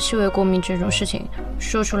竟气味过敏这种事情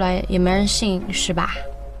说出来也没人信，是吧？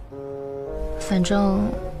反正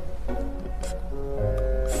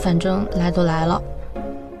来都来了。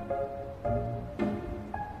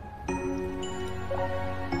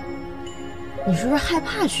你是不是害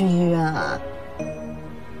怕去医院啊？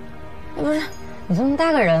不是，你这么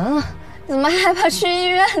大个人了，你怎么害怕去医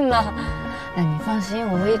院呢？哎，你放心，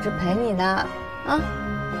我会一直陪你的，啊！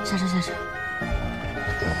下车，下车。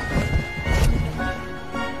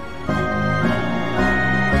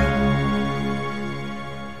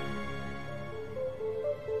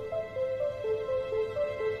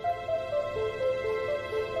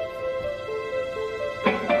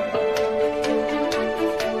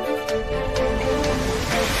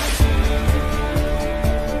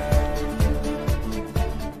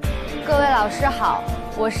各位老师好。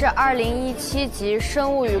我是2017级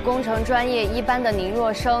生物与工程专业1班的宁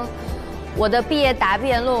若生，我的毕业答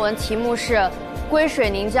辩论文题目是硅水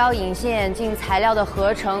凝胶隐形眼镜材料的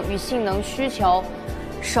合成与性能需求。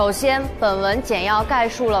首先，本文简要概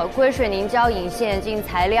述了硅水凝胶隐形眼镜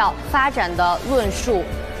材料发展的论述，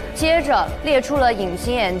接着列出了隐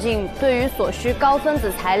形眼镜对于所需高分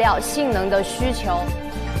子材料性能的需求。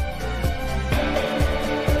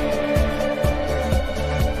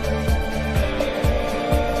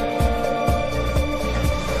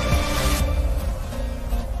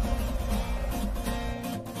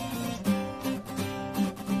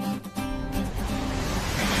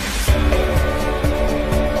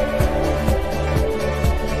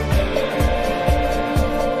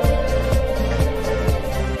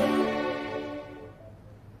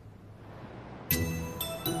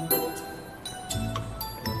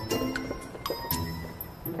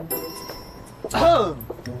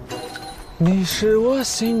你是我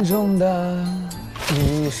心中的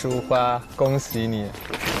一束花，恭喜你！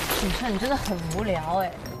许晨，你真的很无聊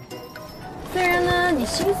哎。虽然呢你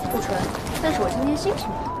心思不纯，但是我今天心情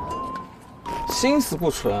不好。心思不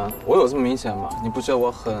纯，我有这么明显吗？你不觉得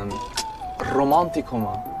我很 romantic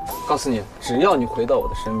吗？告诉你，只要你回到我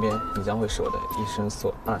的身边，你将会是我的一生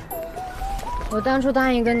所爱。我当初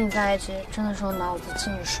答应跟你在一起，真的是我脑子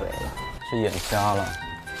进水了，是眼瞎了。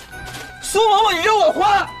苏萌萌，你让我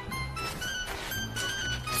花。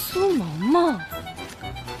苏萌萌，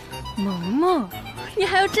萌萌，你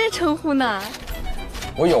还有这称呼呢？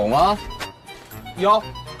我有吗？有，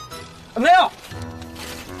没有？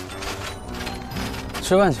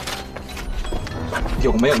吃饭去。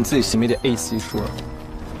有没有你自己心里点 AC 说。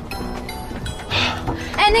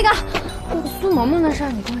哎，那个苏萌萌的事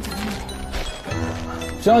儿，你跟我讲讲。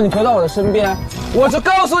只要你回到我的身边，我就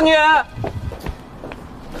告诉你。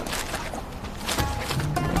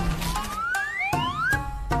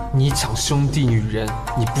你讲兄弟女人，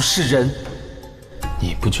你不是人。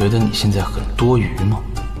你不觉得你现在很多余吗？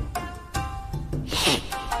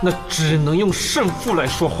那只能用胜负来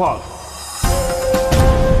说话了。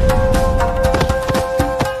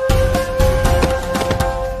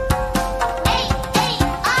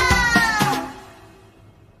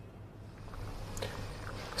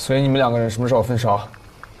所以你们两个人什么时候分手？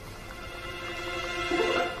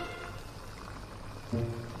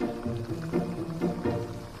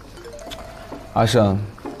阿胜，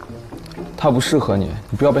他不适合你，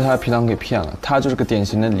你不要被他的皮囊给骗了。他就是个典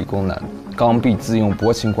型的理工男，刚愎自用、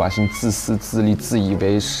薄情寡心、自私自利、自以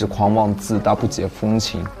为是、狂妄自大、不解风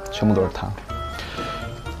情，全部都是他。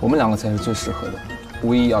我们两个才是最适合的。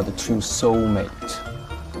We are the true soulmate。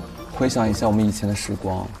回想一下我们以前的时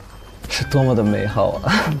光，是多么的美好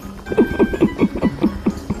啊！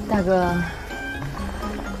大哥，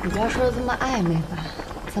你不要说的这么暧昧吧，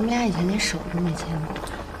咱们俩以前连手都没牵过。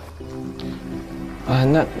啊，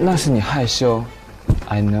那是你害羞。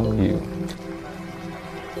I know you。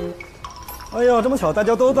哎呦，这么巧，大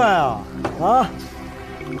家都在啊！啊！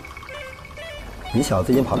你小子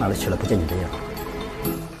最近跑哪里去了？不见你这样。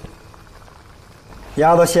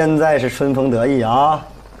丫头现在是春风得意啊，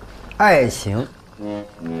爱情、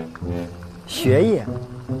学业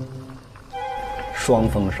双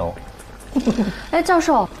丰收。哎，教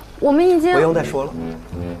授，我们已经不用再说了，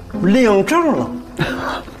领证了。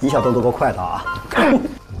你小动作够快的啊！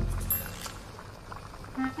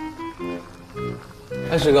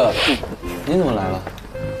哎，石哥，你怎么来了？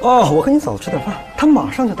哦，我和你嫂子吃点饭，她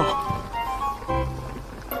马上就到。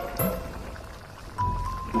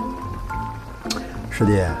师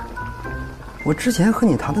弟，我之前和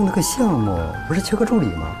你谈的那个项目不是缺个助理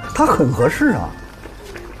吗？他很合适啊。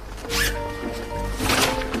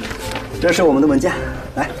这是我们的文件，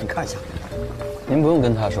来你看一下。您不用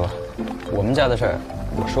跟他说，我们家的事儿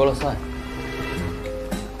我说了算。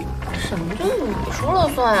什么叫你说了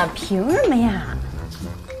算啊？凭什么呀？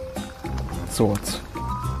坐着。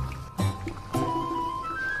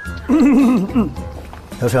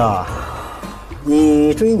小车啊，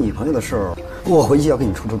你追女朋友的事儿，我回去要给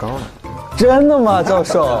你出招了。真的吗，教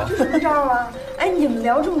授？什么招啊？哎，你们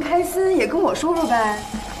聊这么开心，也跟我说说呗。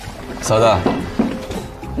嫂子，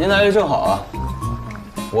您来的正好啊。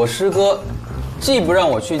我师哥既不让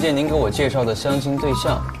我去见您给我介绍的相亲对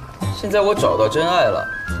象，现在我找到真爱了，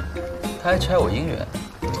他还拆我姻缘。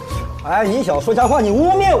哎，你小子说瞎话，你污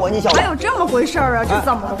蔑我，你小子！还有这么回事儿啊？这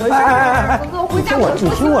怎么回事？你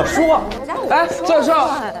听我说。哎，教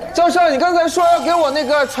授，你刚才说要给我那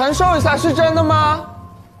个传授一下，是真的吗？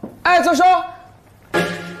哎，教授。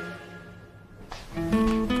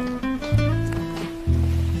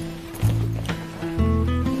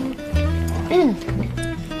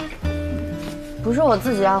不是我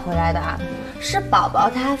自己要回来的啊，是宝宝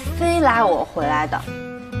他非拉我回来的。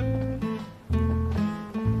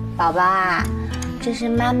宝宝啊，这是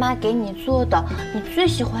妈妈给你做的你最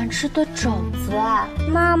喜欢吃的肘子。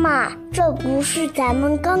妈妈，这不是咱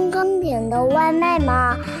们刚刚点的外卖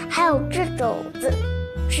吗？还有这肘子，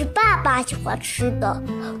是爸爸喜欢吃的，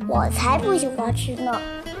我才不喜欢吃呢。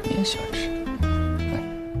你也喜欢吃？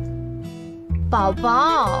宝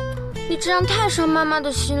宝，你这样太伤妈妈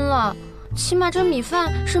的心了。起码这米饭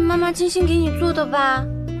是妈妈精心给你做的吧？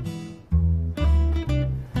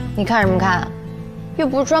你看什么看？又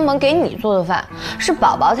不是专门给你做的饭，是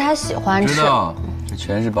宝宝他喜欢吃。知道，这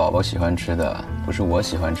全是宝宝喜欢吃的，不是我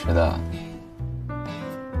喜欢吃的。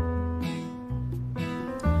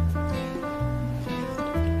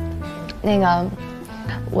那个，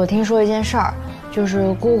我听说一件事儿，就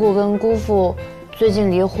是姑姑跟姑父最近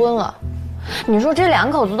离婚了。你说这两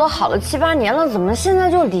口子都好了7、8年了，怎么现在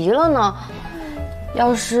就离了呢？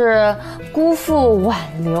要是姑父挽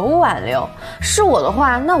留，是我的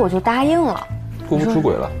话，那我就答应了。姑父出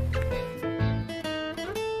轨了。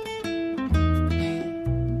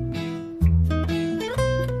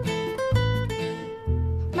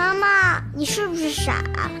你是不是傻？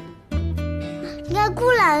你看顾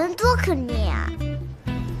懒人多可怜啊！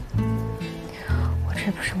我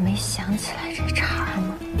这不是没想起来这茬儿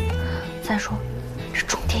吗？再说，这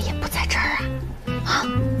重点也不在这儿啊！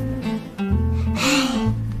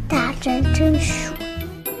唉，大战真爽。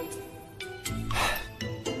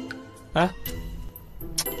哎，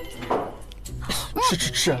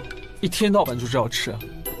吃，一天到晚就知道吃，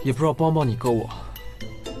也不知道帮帮你哥我。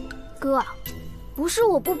哥，不是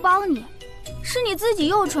我不帮你，是你自己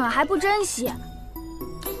又蠢还不珍惜。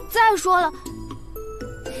再说了，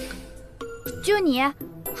就你，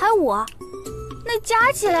还我，那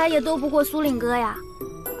加起来也斗不过苏岭哥呀。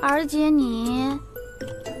而且你，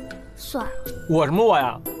算了。我什么我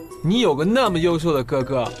呀？你有个那么优秀的哥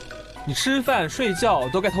哥，你吃饭睡觉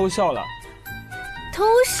都该偷笑了。偷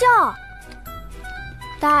笑？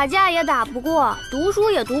打架也打不过，读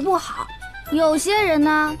书也读不好。有些人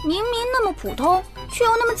呢，明明那么普通，却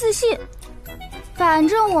又那么自信。反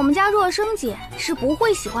正我们家若生姐是不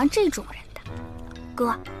会喜欢这种人的，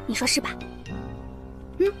哥，你说是吧？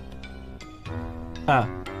哎，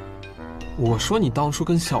我说你当初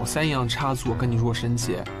跟小三一样插足，跟你若生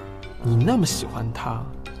姐，你那么喜欢她，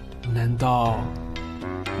难道？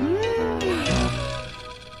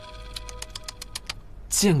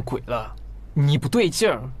见鬼了，你不对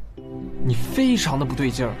劲儿，你非常的不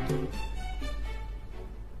对劲儿。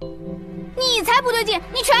你才不对劲，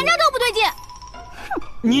你全家都不对劲。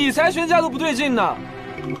你才全家都不对劲呢！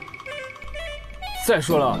再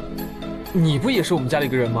说了，你不也是我们家的一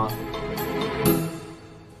个人吗？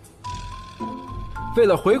为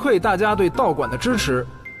了回馈大家对道馆的支持，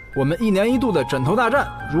我们1年1度的枕头大战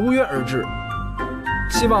如约而至。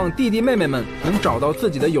希望弟弟妹妹们能找到自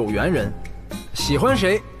己的有缘人，喜欢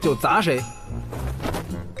谁就砸谁。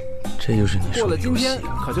这就是你说的游戏。过了今天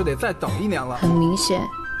可就得再等1年了。很明显。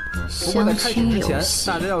不过在开始之前，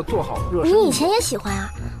大家要做好热身。你以前也喜欢啊？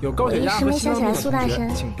有高血压和心脏病的苏大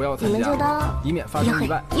神，请不要参加，你们就当以免发生意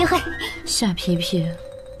外。也很夏皮皮，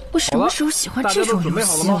我什么时候喜欢这种游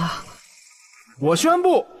戏了？我宣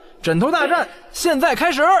布，枕头大战现在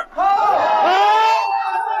开始。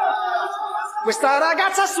Questa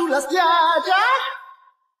ragazza sulla spiaggia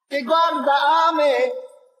che guarda a me,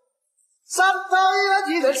 salta i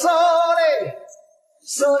raggi del sole,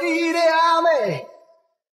 sorride a me.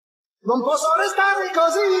 Non posso restare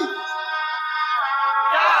così,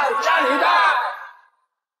 dai Gianni dai,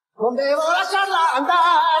 non devo lasciarla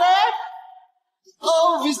andare,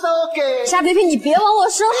 ho visto che... 夏皮皮，你别往我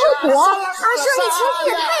身后躲！阿胜，你情绪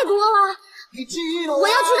也太多了。我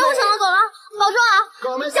要去路上了，走了，保重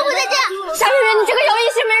啊，下回再见。夏皮皮，你这个有意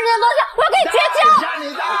识没人的东西，我要跟你绝交！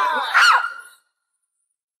啊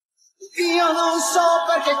Io non so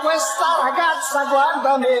perché questa ragazza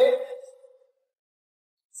guarda me.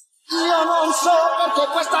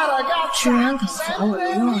 居然敢扫我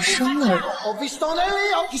陌生的人！ Ho visto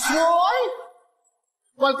negli occhi suoi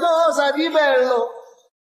qualcosa di bello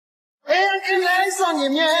e anche nei sogni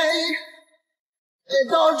miei è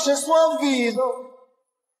dolce il suo viso,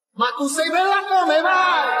 ma tu sei bella come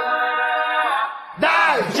mai?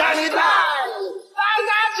 Dai Gianni dai,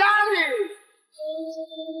 dai Gianni!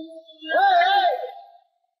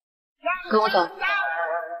 跟我走。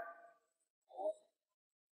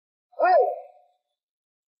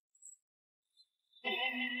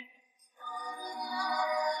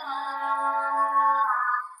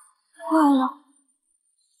坏了，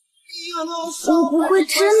我不会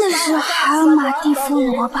真的是海尔马蒂夫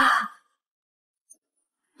罗吧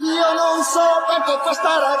？Io non so perché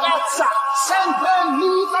questa ragazza sempre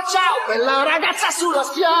mi fa ciao, bella ragazza sulla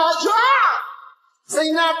spiaggia,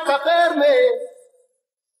 sei nata per me,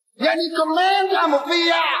 vieni con me andiamo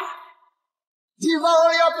via, ti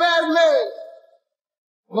voglio per me,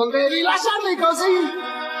 non devi lasciarmi così,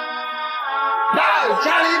 dai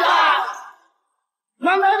Gianni dai,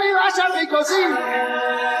 non devi lasciarmi così,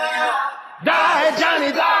 dai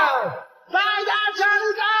Gianni dai, dai dai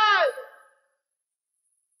Gianni dai.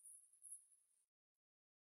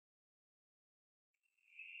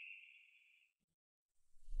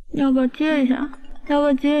 要不要接一下？要不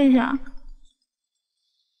要接一下？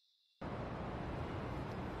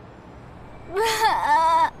哥，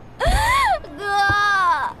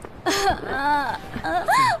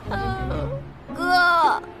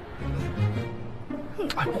哥，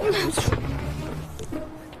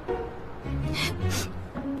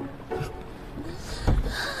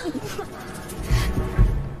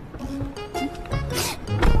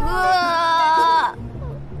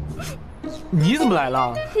你怎么来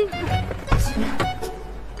了？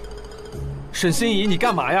沈心怡，你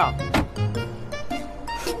干嘛呀？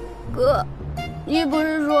哥，你不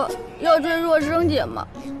是说要追若生姐吗？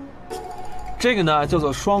这个呢叫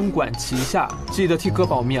做双管齐下，记得替哥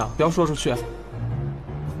保密啊，不要说出去。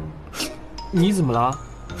你怎么了？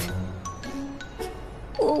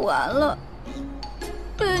我完了，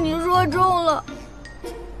被你说中了，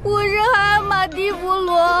我是海马蒂弗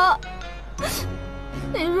罗。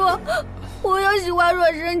你说我又喜欢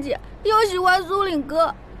若生姐，又喜欢苏岭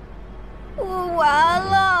哥，我完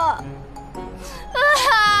了。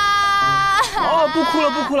哦，不哭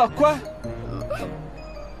了，不哭了，乖。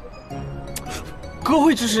哥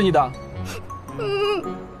会支持你的。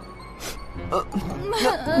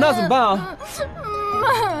那怎么办啊？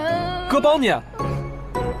哥帮你。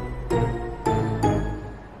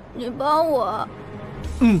你帮我？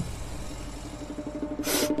嗯。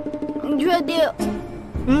你确定？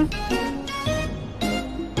嗯。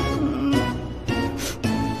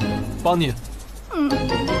帮你。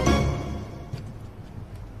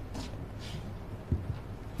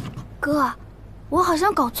哥，我好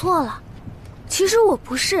像搞错了，其实我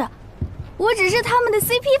不是，我只是他们的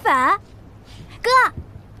CP 粉。哥，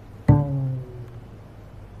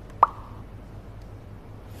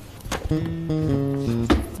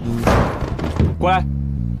过来。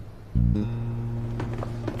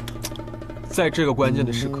在这个关键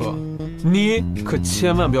的时刻，你可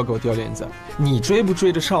千万不要给我掉链子。你追不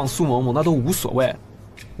追得上苏萌萌那都无所谓，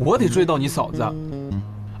我得追到你嫂子。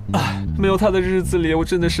哎，没有她的日子里，我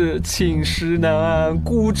真的是寝食难安，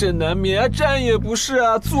孤枕难眠，站也不是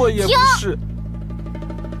啊，坐也不是。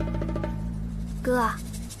哥，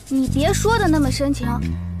你别说的那么深情，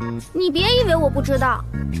你别以为我不知道，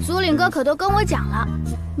苏岭哥可都跟我讲了，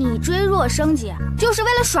你追若生姐就是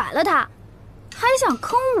为了甩了她，还想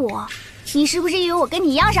坑我，你是不是以为我跟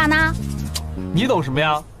你一样傻呢？你懂什么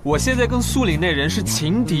呀？我现在跟苏岭那人是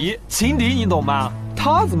情敌，情敌你懂吗？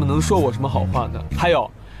他怎么能说我什么好话呢？还有，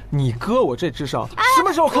你哥我这智商，什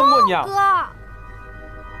么时候坑过你啊？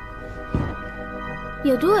哥，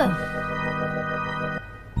也对。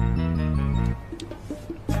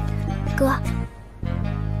哥，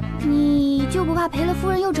你就不怕赔了夫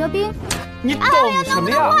人又折兵？你懂什么呀？能不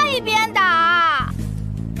能换一边打？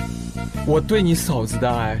我对你嫂子的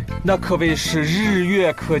爱，那可谓是日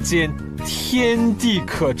月可见，天地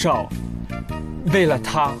可照。为了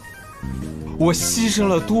她，我牺牲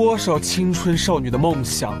了多少青春少女的梦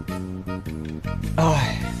想。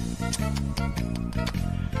唉，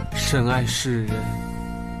深爱世人，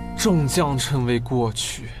终将成为过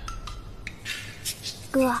去。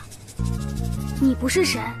哥，你不是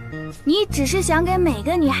神，你只是想给每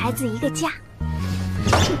个女孩子一个家。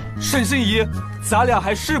沈心怡，咱俩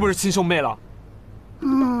还是不是亲兄妹了？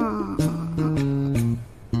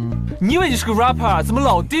你以为你是个 rapper， 怎么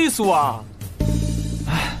老 diss 我啊？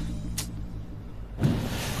唉，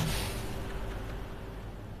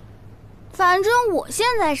反正我现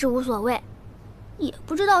在是无所谓，也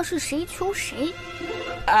不知道是谁求谁。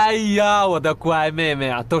哎呀，我的乖妹妹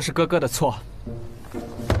啊，都是哥哥的错。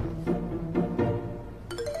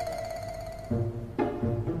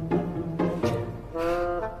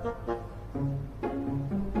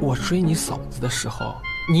我追你嫂子的时候，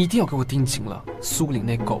你一定要给我盯紧了苏岭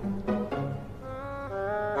那狗。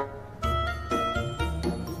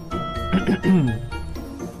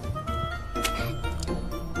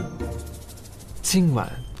今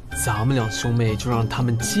晚咱们两兄妹就让他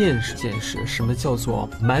们见识见识什么叫做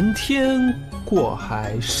瞒天过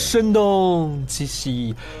海、声东击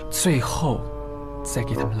西，最后再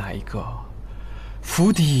给他们来一个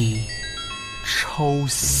釜底抽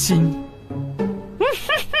薪。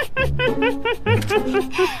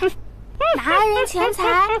拿人钱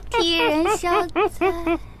财，替人消灾。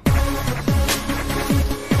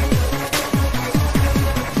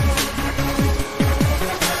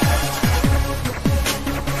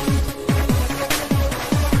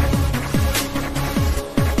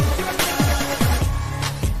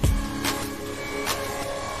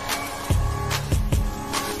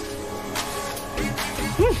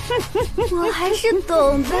我还是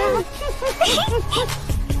懂的。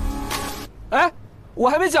哎，我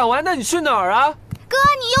还没讲完呢，你去哪儿啊？哥，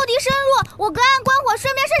你诱敌深入，我隔岸观火，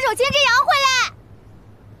顺便顺手牵只羊回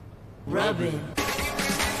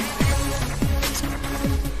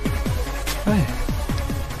来。哎，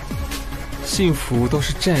幸福都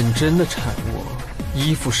是战争的产物，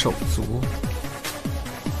衣服手足，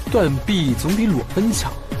断臂总比裸奔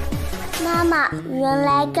强。妈妈，原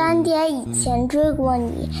来干爹以前追过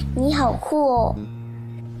你，你好酷哦。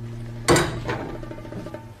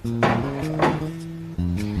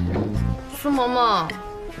苏萌萌，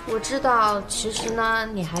我知道，其实呢，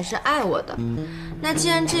你还是爱我的。那既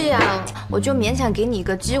然这样，我就勉强给你一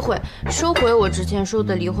个机会，收回我之前说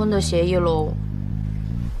的离婚的协议喽。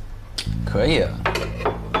可以啊。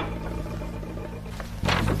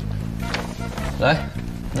来，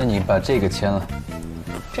那你把这个签了。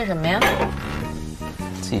这什么呀？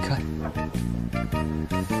自己看。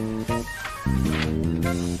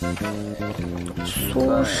苏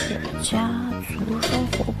轼家族生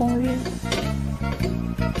活公约。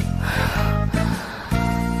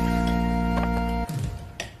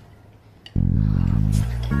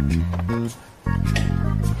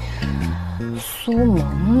苏萌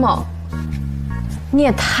萌，你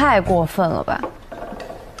也太过分了吧！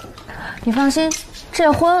你放心，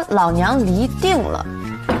这婚老娘离定了。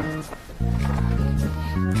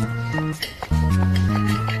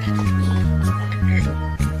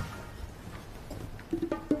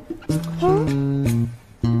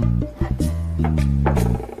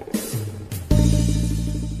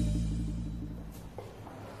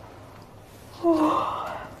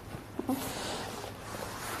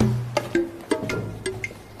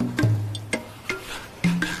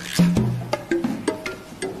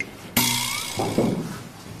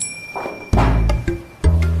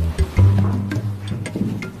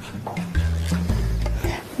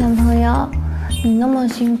男朋友，你那么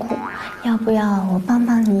辛苦，要不要我帮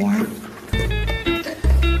帮你呀？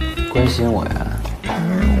关心我呀？哎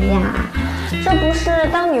呀，这不是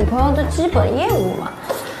当女朋友的基本业务吗？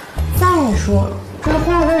再说了，这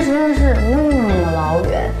化粪实验室那么老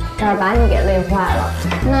远，要是把你给累坏了，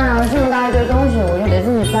那这么大一堆东西我就得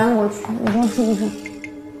自己搬过去，你说是不是？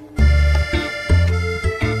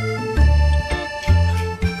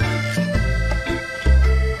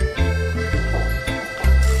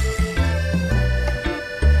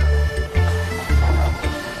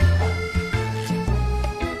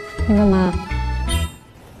你干嘛？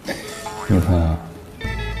女朋友，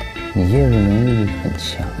你业务能力很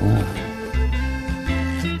强啊。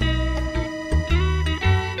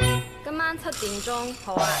今晚7點鐘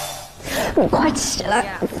好啊！你快起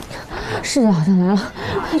来！师姐好像来了，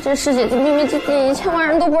这师姐秘密基地1000万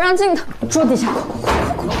人都不让进的，桌底下。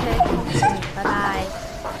OK， 拜拜。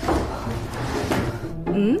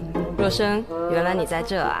嗯，若生，原来你在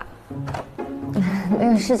这啊！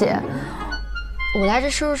那个师姐。我来这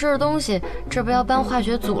收拾东西，这不要搬化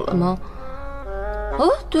学组了吗？哦，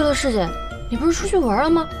对了，师姐，你不是出去玩了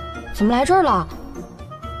吗？怎么来这儿了？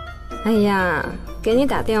哎呀，给你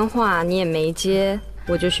打电话你也没接，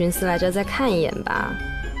我就寻思来这再看一眼吧。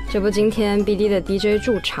这不今天 BD 的 DJ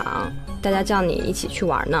驻场，大家叫你一起去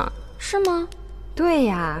玩呢。是吗？对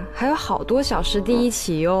呀，还有好多小师弟一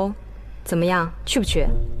起哟。怎么样，去不去？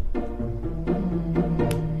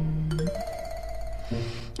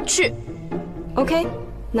去。OK，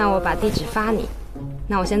 那我把地址发你。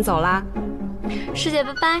那我先走啦，师姐，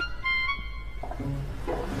拜拜。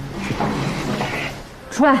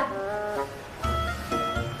出来！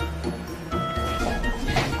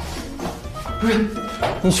不是，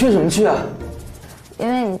你去什么去啊？因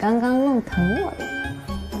为你刚刚弄疼我了。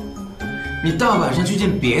你大晚上去见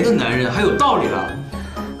别的男人，还有道理了？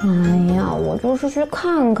哎呀，我就是去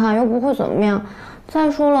看看，又不会怎么样。再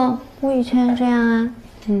说了，我以前也这样啊。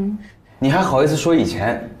你还好意思说以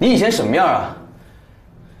前？你以前什么样啊？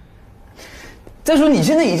再说你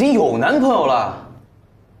现在已经有男朋友了。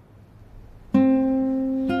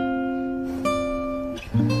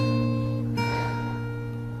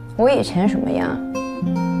我以前什么样？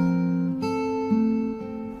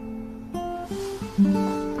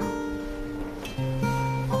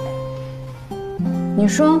你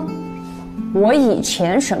说，我以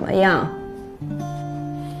前什么样？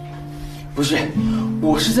不是。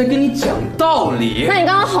我是在跟你讲道理。那你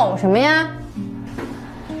刚刚吼什么呀？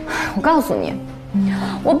我告诉你，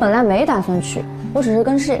我本来没打算去，我只是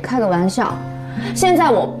跟师姐开个玩笑。现在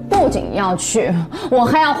我不仅要去，我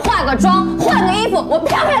还要化个妆、换个衣服，我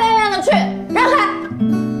漂漂亮亮的去。让开！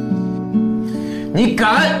你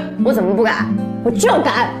敢？我怎么不敢？我就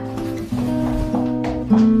敢！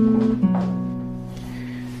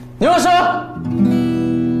牛老师。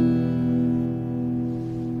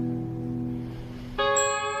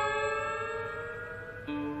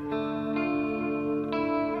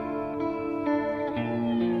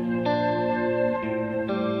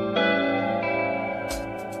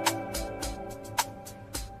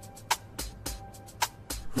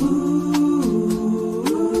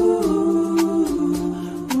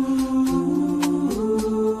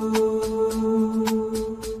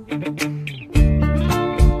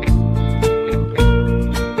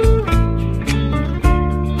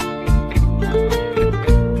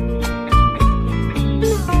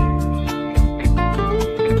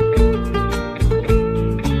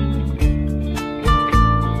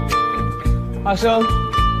阿生，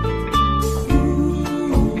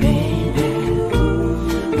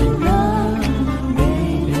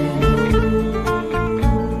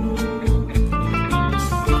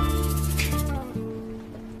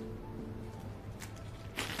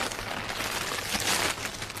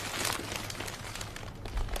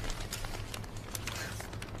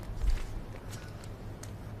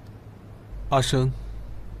阿生，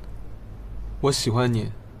我喜欢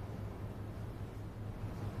你。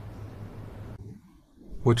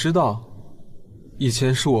我知道，以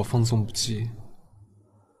前是我放纵不羁，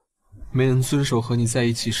没能遵守和你在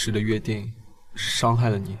一起时的约定，伤害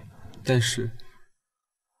了你。但是，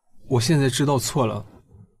我现在知道错了，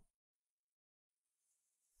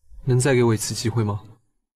能再给我一次机会吗？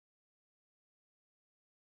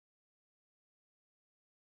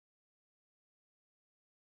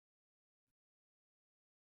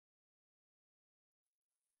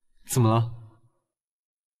怎么了？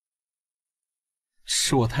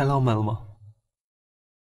是我太浪漫了吗？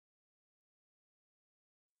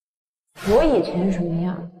我以前什么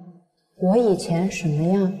样？我以前什么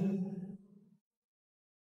样？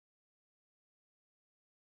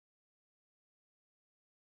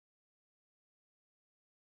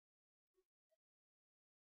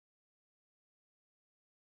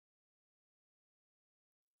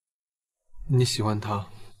你喜欢他？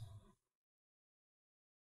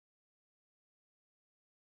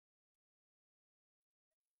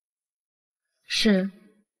是，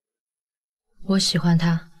我喜欢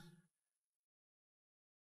他。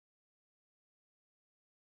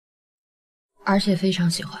而且非常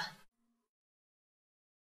喜欢。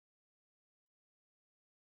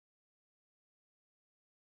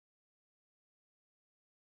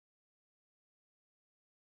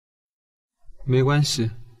没关系，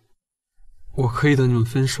我可以等你们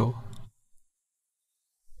分手，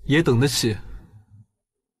也等得起。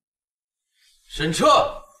沈彻，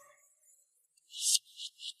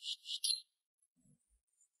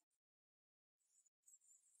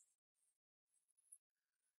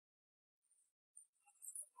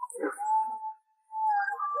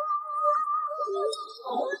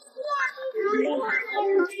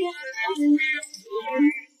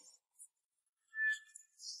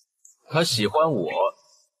他喜欢我，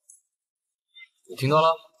你听到了？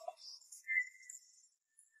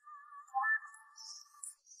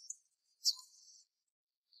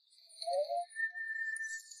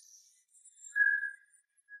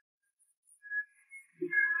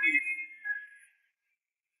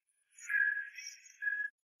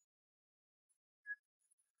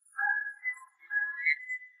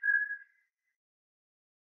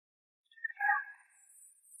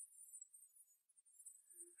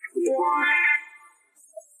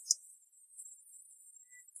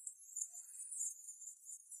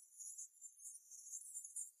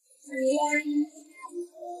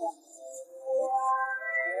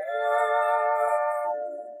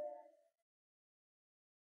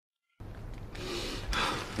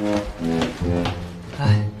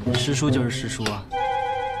哎，师叔就是师叔啊。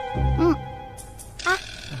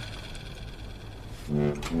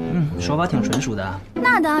手法挺纯熟的。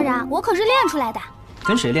那当然，我可是练出来的。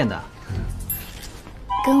跟谁练的？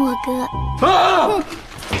跟我哥。啊！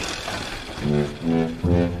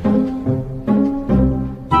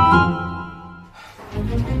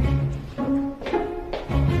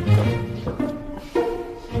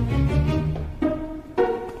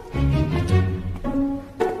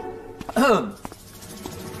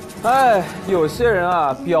哎，有些人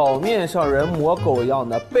啊，表面上人模狗样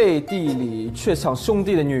的，背地里却像兄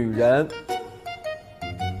弟的女人。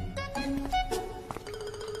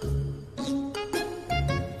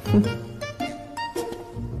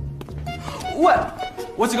喂，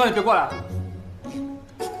我警告你别过来！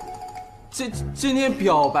今天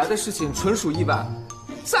表白的事情纯属意外。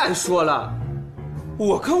再说了，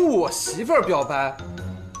我跟我媳妇儿表白，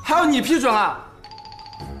还要你批准啊？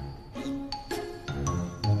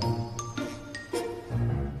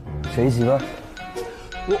谁媳妇儿？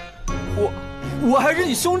我还是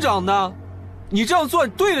你兄长呢，你这样做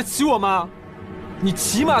对得起我吗？你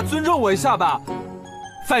起码尊重我一下吧。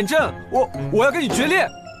反正我要跟你决裂，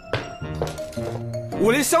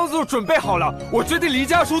我连箱子都准备好了，我决定离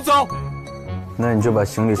家出走。那你就把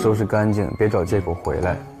行李收拾干净，别找借口回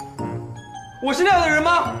来。我是那样的人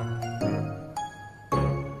吗？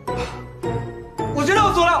我真的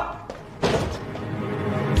要走了。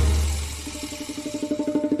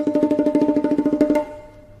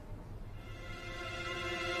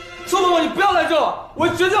宋某某，你不要来这了，我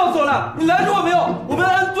决定要走了。你拦住我没有？我们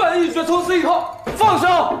恩断义绝，从此以后放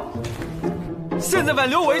手。现在挽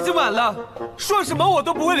留我已经晚了，说什么我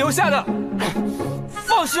都不会留下的。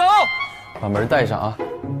放手！把门带上啊！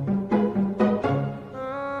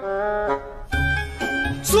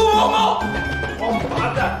苏某某，王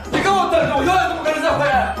八蛋，你跟我等着，我永远都不可能再回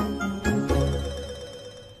来。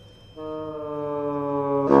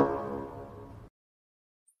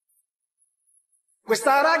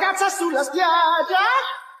Questa ragazza sulla spiaggia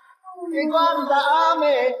che guarda a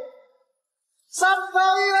me Sappi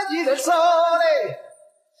i raggi del sole,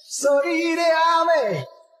 sorride a me.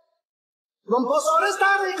 Non posso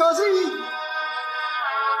restare così.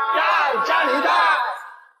 Dai, Gianni, dai.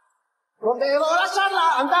 Non devo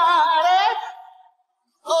lasciarla andare.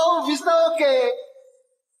 Ho visto che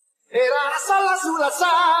era una sola sulla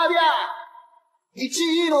sabbia,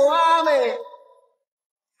 vicino a me.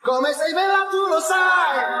 Come sei bella tu lo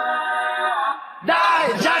sai.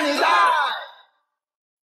 Dai, Gianni, dai.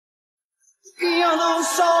 Io non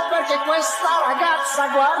so perché questa ragazza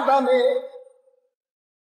guarda me.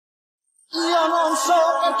 Io non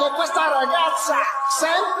so perché questa ragazza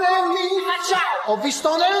sempre mi faccia. Ho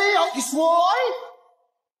visto negli occhi suoi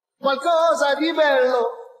qualcosa di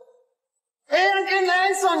bello. E anche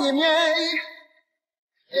nei sogni miei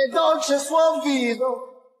è dolce il suo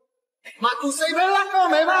viso. Ma tu sei bella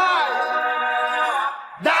come mai.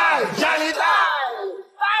 Dai, Gianni, dai.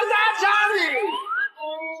 Vai, dai, Gianni.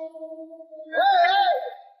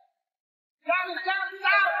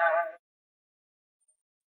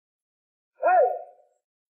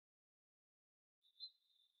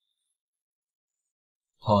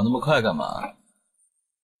跑那么快干嘛？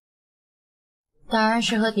当然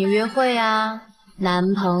是和你约会呀，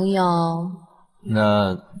男朋友。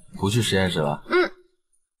那不去实验室了？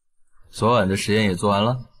昨晚的实验也做完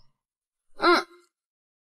了？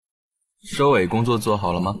收尾工作做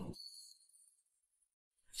好了吗？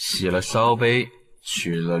洗了烧杯，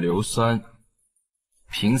取了硫酸，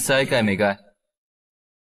瓶塞盖没盖？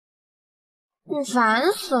你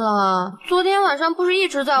烦死了！昨天晚上不是一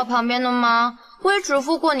直在我旁边的吗？我也嘱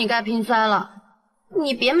咐过你盖瓶塞了，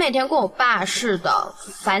你别每天跟我爸似的，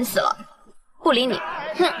烦死了！不理你，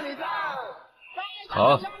哼！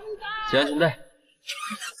好，系安全带。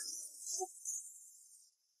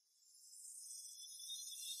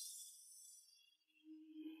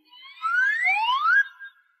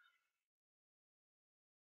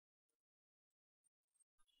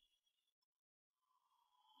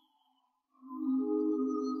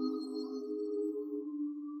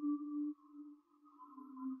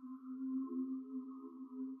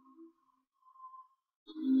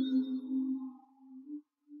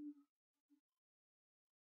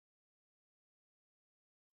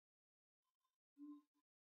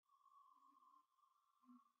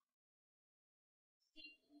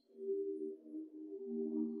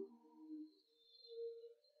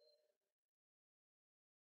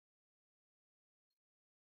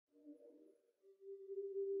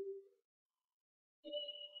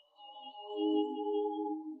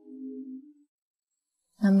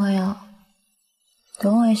男朋友，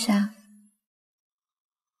等我一下。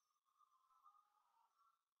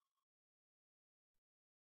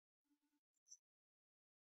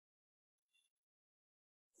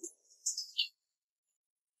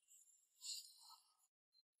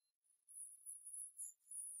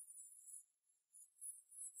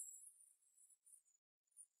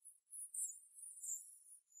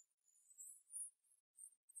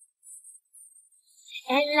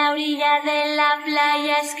En la orilla de la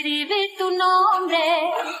playa escribí tu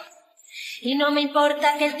nombre y no me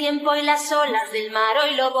importa que el tiempo y las olas del mar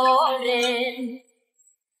hoy lo borren.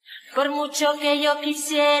 Por mucho que yo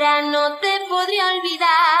quisiera no te podría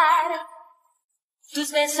olvidar.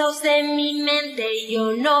 Tus besos de mi mente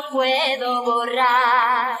yo no puedo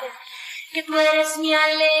borrar. Que tú eres mi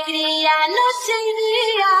alegría noche y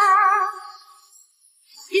día.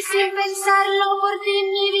 Y sin pensarlo por ti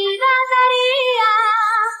mi vida daría.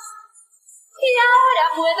 Y ahora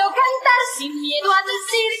puedo cantar sin miedo a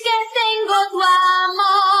decir que tengo tu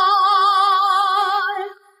amor.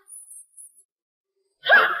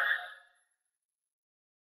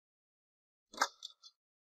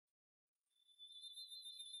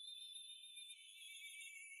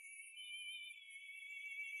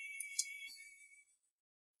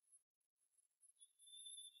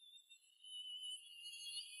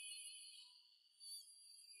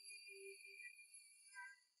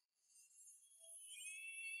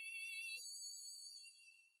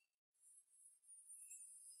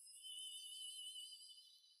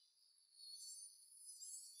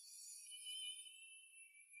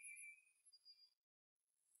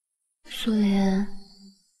苏莲，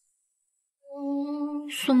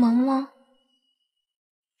苏萌萌，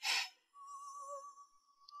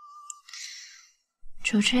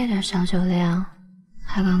就这点小酒量，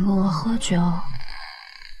还敢跟我喝酒？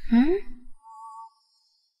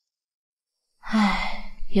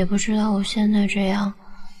唉，也不知道我现在这样，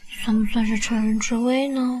算不算是趁人之危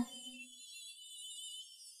呢？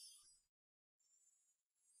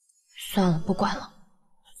算了，不管了。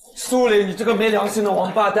苏林，你这个没良心的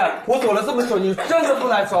王八蛋！我躲了这么久，你真的不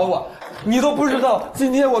来找我？你都不知道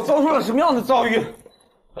今天我遭受了什么样的遭遇。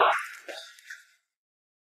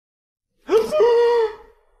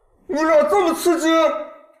你俩这么刺激？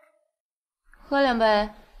喝两杯。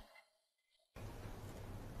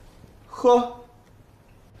喝。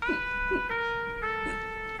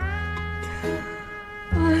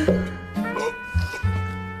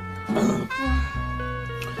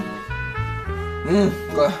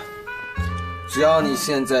乖，只要你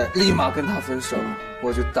现在立马跟他分手，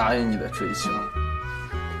我就答应你的追求。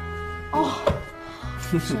哦，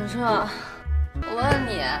晨晨，我问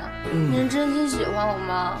你，你真心喜欢我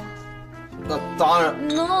吗？那当然。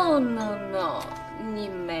No， 你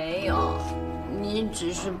没有，你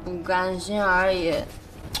只是不甘心而已。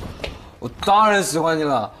我当然喜欢你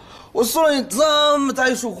了，我送了你这么大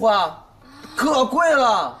一束花，可贵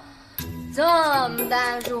了。这么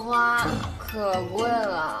大一束花。可贵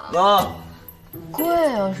了啊！贵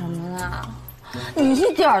有什么的？你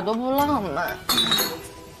一点都不浪漫。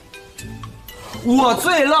我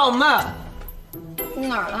最浪漫。你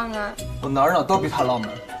哪儿浪漫？我哪儿都比他浪漫。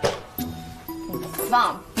你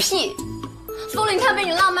放屁！苏林他比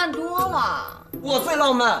你浪漫多了。我最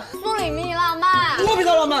浪漫。苏林比你浪漫。我比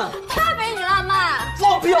他浪漫。他比你浪漫。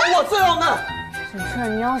放屁！我最浪漫。沈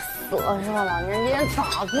晨，你要死了是吧？老年间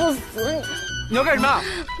打不死你。你要干什么？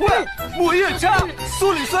喂，木叶莎，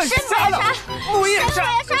苏里算杀了！木叶莎，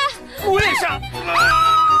木叶莎。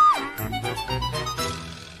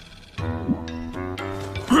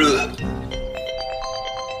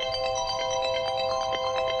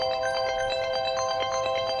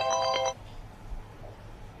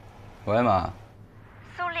喂，妈。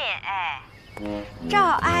苏丽，哎，赵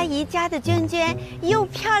阿姨家的娟娟又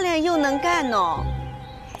漂亮又能干哦，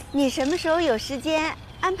你什么时候有时间？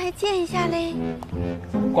安排见一下嘞。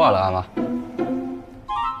挂了，阿妈。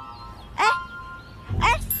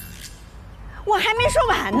哎，我还没说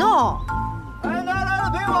完呢。来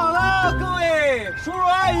了，别忘了，各位叔叔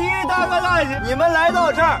阿姨、大哥大姐，你们来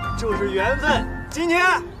到这儿就是缘分。今天，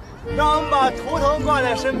让我们把图腾挂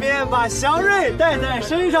在身边，把祥瑞带在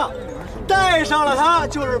身上，带上了它，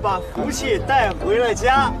就是把福气带回了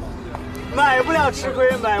家。买不了吃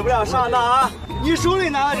亏，买不了上当啊！你手里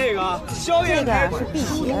拿的这个消炎排毒，这个是辟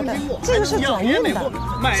邪的，这个是转运的，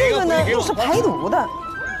这个呢又是排毒的。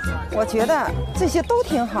我觉得这些都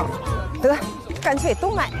挺好，得，干脆都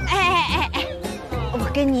买。哎，我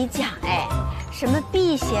跟你讲，哎，什么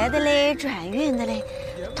辟邪的嘞，转运的嘞，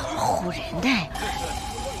都是唬人的。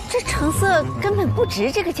这成色根本不值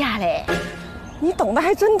这个价嘞。你懂得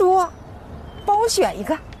还真多，帮我选一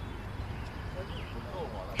个。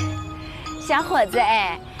小伙子，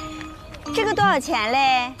哎，这个多少钱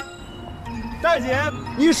嘞？大姐，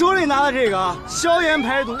你手里拿的这个消炎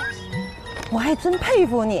排毒，我还真佩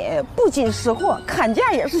服你，不仅识货，砍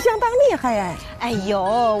价也是相当厉害哎。哎呦，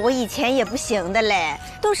我以前也不行的嘞，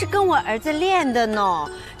都是跟我儿子练的呢。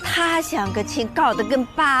他想个亲，搞得跟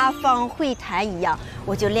八方会谈一样，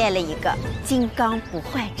我就练了一个金刚不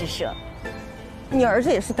坏之舌。你儿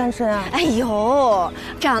子也是单身啊？哎呦，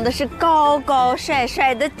长得是高高帅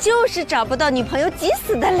帅的，就是找不到女朋友急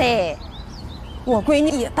死的嘞。我闺女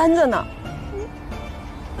也单着呢。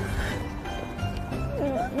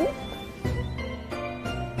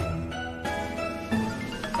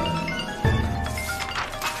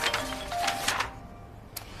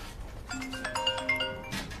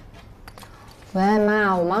喂，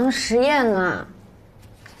妈，我忙着实验呢。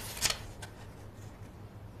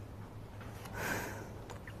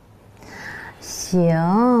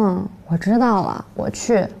行，我知道了，我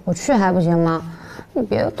去还不行吗？你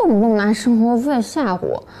别动不动拿生活费吓唬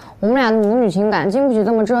我，我们俩的母女情感经不起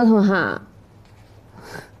这么折腾哈。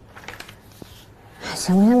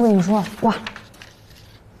行，我先不跟你说，挂。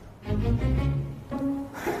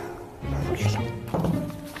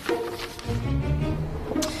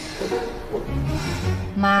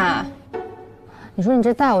妈，你说你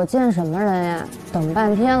这带我见什么人呀？等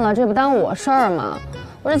半天了，这不耽误我事儿吗？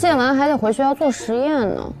我这见完还得回学校做实验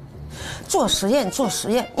呢。做实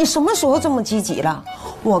验，你什么时候这么积极了？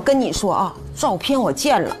我跟你说啊，照片我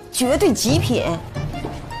见了，绝对极品。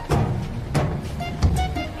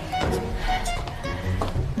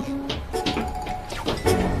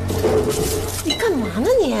你干嘛呢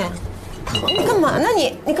你？你干嘛呢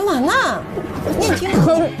你？你干嘛呢？你听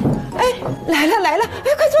我，哎，来了，哎，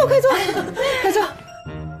快坐。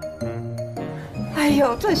哎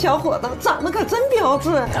呦，这小伙子长得可真标致，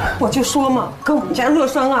我就说嘛，跟我们家若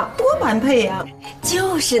生啊多般配呀。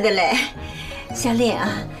就是的嘞，小脸啊，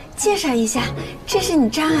介绍一下，这是你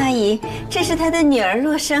张阿姨，这是她的女儿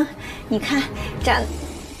若生，你看长。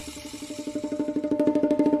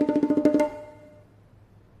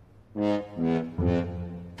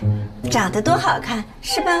长得多好看，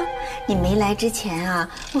是吧？你没来之前啊，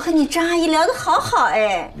我和你张阿姨聊得好好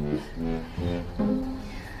哎。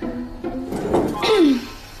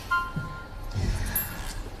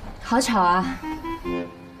好巧啊！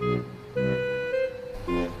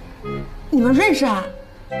你们认识啊？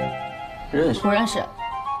认识。不认识。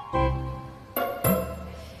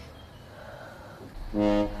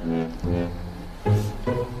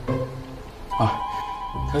啊，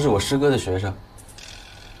他是我师哥的学生。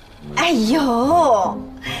哎呦，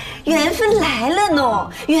缘分来了呢，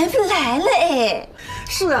缘分来了哎！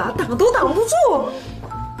是啊，挡都挡不住。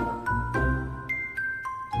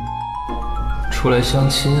出来相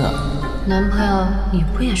亲啊？男朋友，你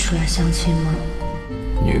不也出来相亲吗？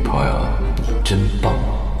女朋友，你真棒。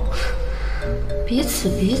彼此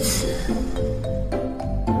彼此。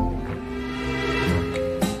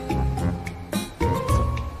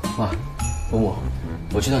妈，某某，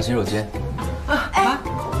我去趟洗手间。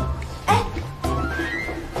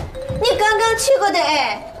你刚刚去过的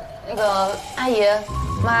哎。那个阿姨，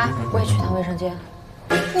妈，我也去趟卫生间。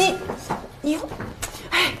你，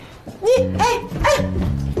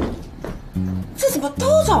这怎么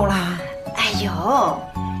都走了？哎呦，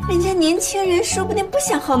人家年轻人说不定不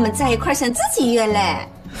想和我们在一块儿，想自己约嘞。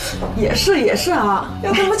也是啊，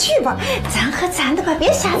要这么去吧。咱和咱的吧，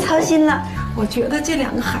别瞎操心了。我觉得这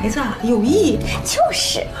两个孩子啊有意义。就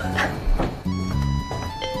是。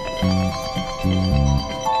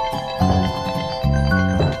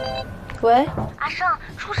喂，阿生，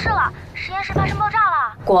出事了，实验室发生爆炸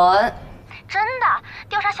了。滚！真的，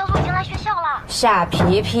调查小组已经来学校了。傻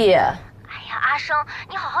皮皮。哎呀，阿生，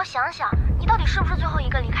你好好想想，你到底是不是最后一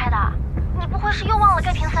个离开的？你不会是又忘了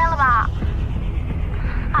盖瓶塞了吧？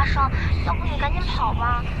阿生，要不你赶紧跑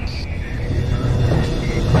吧。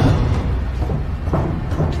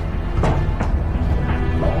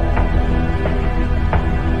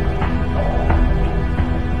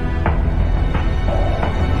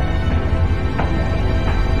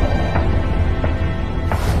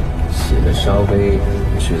洗了烧杯，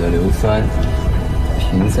取了硫酸，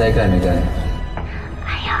瓶塞盖没盖？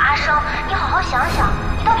哎呀，阿生，你好好想想，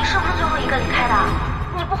你到底是不是最后一个离开的？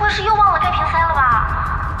你不会是又忘了盖瓶塞了吧？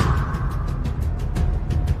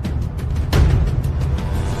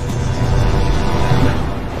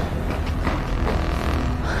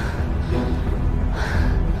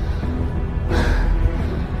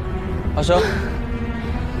阿生，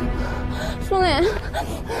兄弟，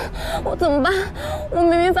我怎么办？我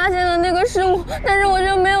明明发现了那个失误，但是我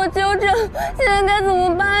就没有纠正，现在该怎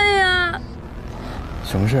么办呀？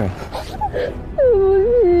什么事？对不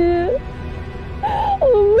起，我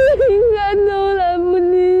不应该偷懒不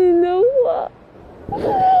听你的话，我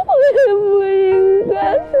也不应该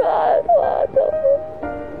耍头。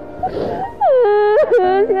现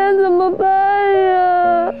在怎么办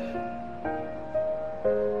呀？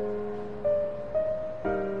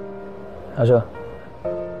阿生，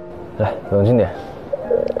来，冷静点。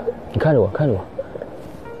你看着我，看着我。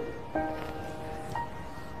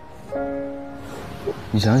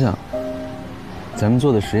你想想，咱们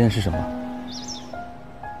做的实验是什么？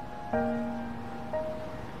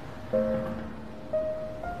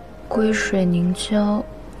硅水凝胶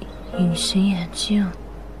隐形眼镜。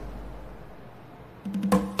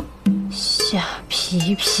傻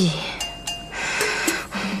皮皮。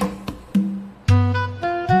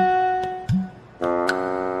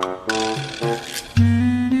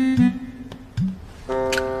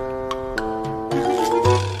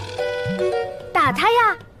打他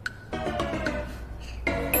呀！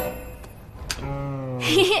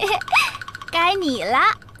嘿嘿嘿，该你了。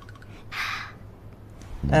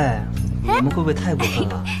哎，你们会不会太过分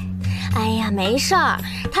了？哎呀，没事儿，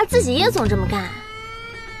他自己也总这么干。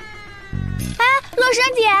哎，洛杉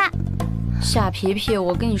姐，傻皮皮，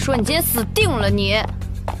我跟你说，你今天死定了你！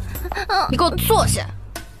你给我坐下，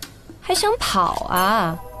还想跑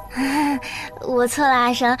啊？我错了，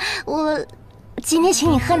阿生，我今天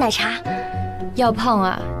请你喝奶茶。要胖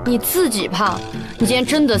啊，你自己胖！你今天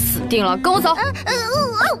真的死定了，跟我走。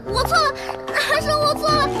我错了，阿生，我错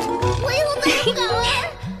了，我以后再也不敢了。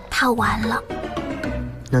他完了。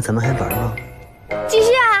那咱们还玩吗？继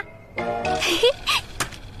续啊！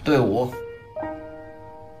队伍。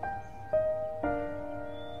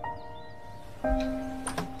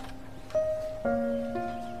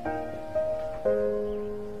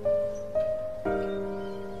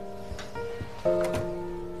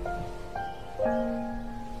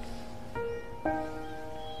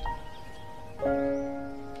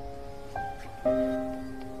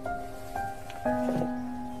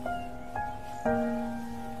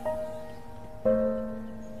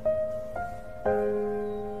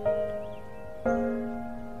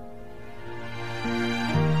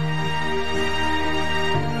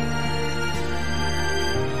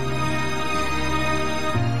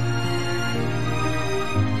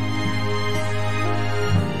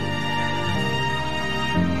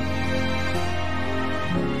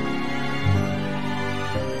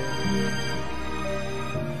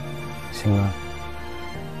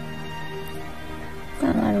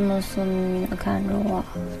色眯眯地看着我。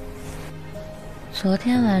昨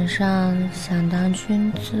天晚上想当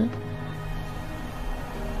君子，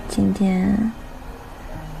今天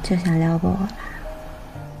就想撩拨我了。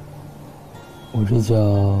我这叫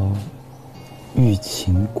欲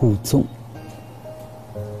擒故纵。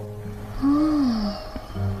哦，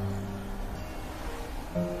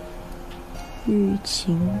欲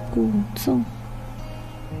擒故纵。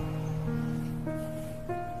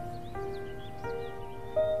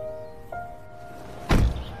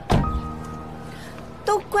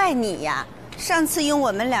都怪你呀！上次用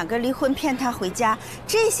我们2个离婚骗他回家，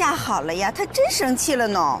这下好了呀，他真生气了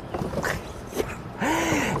呢。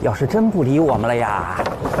要是真不理我们了呀，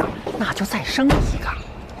那就再生一个。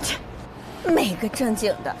切，没个正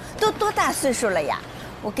经的，都多大岁数了呀？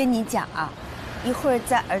我跟你讲啊，一会儿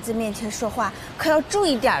在儿子面前说话可要注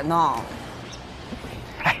意点呢。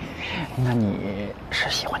哎，那你是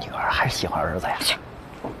喜欢女儿还是喜欢儿子呀？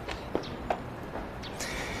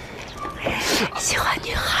喜欢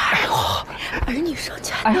女孩，儿女双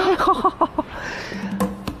全。哎呀，好好好。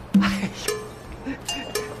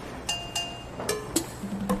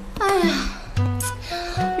哎呀，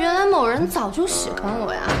原来某人早就喜欢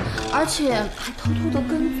我呀，而且还偷偷的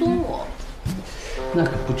跟踪我。那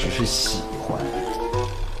可不只是喜欢，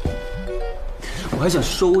我还想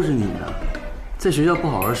收拾你呢。在学校不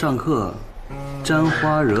好好上课，沾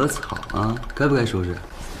花惹草啊，该不该收拾？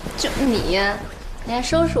就你还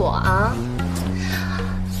收拾我啊？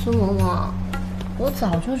苏萌萌，我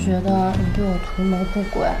早就觉得你对我图谋不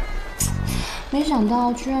轨，没想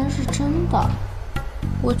到居然是真的。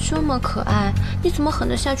我这么可爱，你怎么狠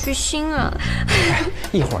得下去心啊？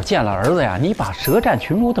一会儿见了儿子呀，你把舌战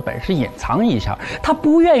群儒的本事隐藏一下，他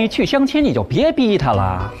不愿意去相亲，你就别逼他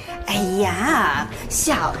了。哎呀，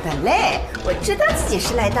小的嘞，我知道自己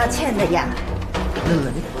是来道歉的呀。乐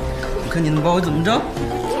乐，你看你能把我怎么着？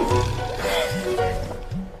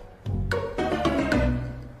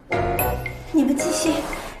你们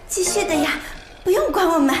继续的呀，不用管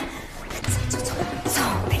我们，走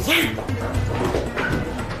的呀。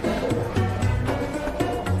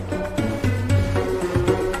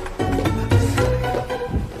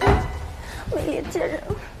威廉贱人。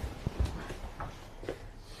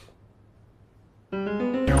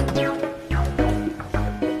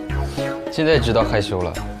现在知道害羞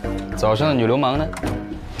了，早上的女流氓呢？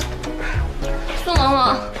苏萌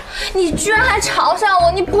萌，你居然还嘲笑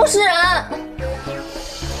我，你不是人！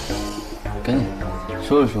赶紧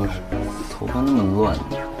收拾收拾，头发那么乱，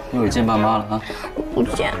一会儿见爸妈了啊！不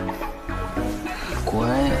见。乖，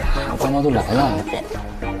我爸妈都来了。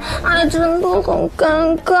哎，真的很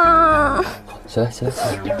尴尬。起来，起来，起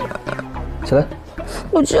来，起来！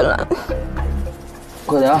不起来。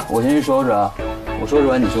快点啊！我先去收拾啊！我收拾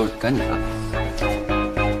完你收拾，赶紧啊！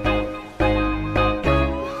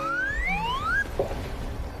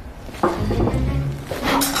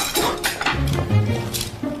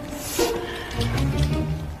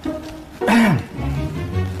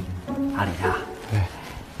阿里呀，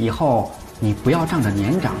以后你不要仗着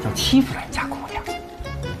年长就欺负人家姑娘。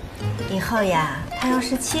以后呀，他要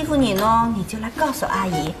是欺负你呢，你就来告诉阿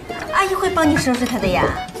姨，阿姨会帮你收拾他的呀。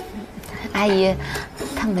阿姨，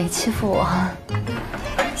他没欺负我。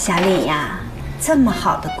小李呀，这么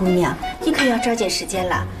好的姑娘，你可要抓紧时间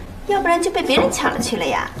了，要不然就被别人抢了去了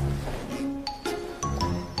呀。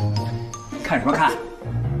看什么看？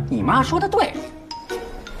你妈说的对。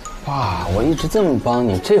爸，我一直这么帮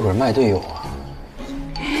你，这会儿卖队友啊？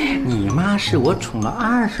你妈是我宠了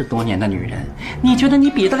20多年的女人，你觉得你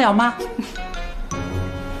比得了吗？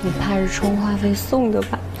你怕是充话费送的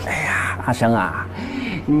吧？哎呀，阿生啊，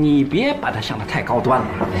你别把她想得太高端了，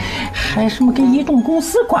还什么跟移动公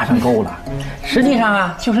司挂上钩了。实际上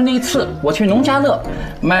啊，就是那次我去农家乐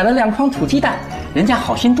买了2筐土鸡蛋，人家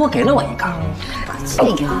好心多给了我一个。这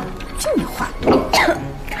个这么话多。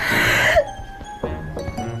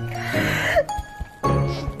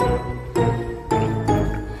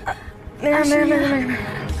没事。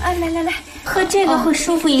哎，来，喝这个会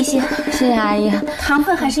舒服一些。谢谢阿姨，糖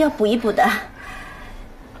分还是要补一补的。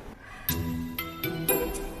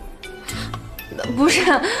不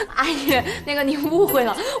是，阿姨，那个你误会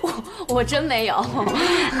了，我真没有。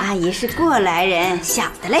阿姨是过来人，小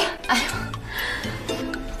的嘞。哎呦。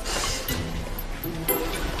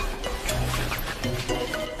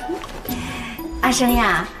阿生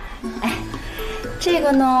呀，哎，这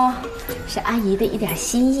个呢是阿姨的一点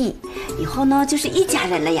心意，以后呢就是一家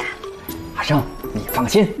人了呀。阿生，你放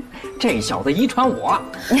心，这小子遗传我。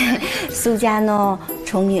苏家呢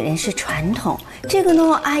宠女人是传统，这个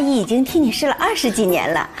呢阿姨已经替你试了20几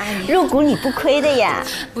年了，入股你不亏的呀。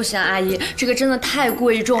不行，阿姨，这个真的太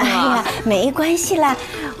贵重了。哎呀，没关系啦，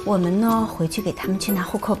我们呢回去给他们去拿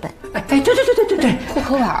户口本。哎，对，户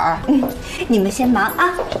口本儿。你们先忙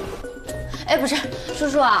啊。哎，不是，叔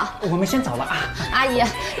叔啊，我们先走了啊。阿姨，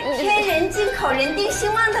天人进口，人定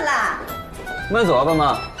兴旺的啦。慢走啊，爸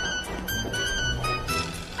妈。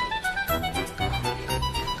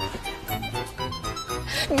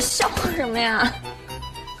你笑什么呀？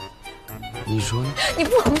你说呢？你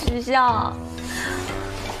不许笑。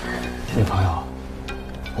女朋友，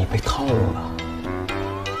你被套路了。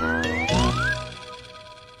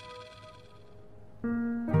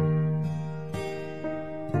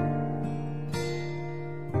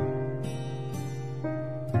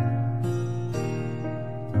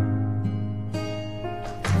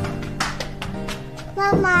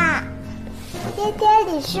妈妈，今天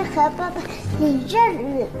你是和爸爸领证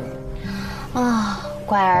日啊，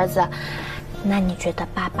乖儿子，那你觉得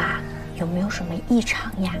爸爸有没有什么异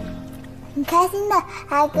常呀？很开心的，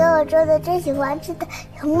还给我做的最喜欢吃的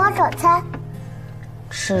熊猫早餐。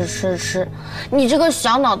吃，你这个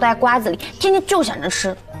小脑袋瓜子里天天就想着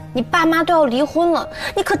吃。你爸妈都要离婚了，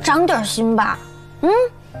你可长点心吧。妈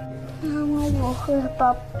妈，我会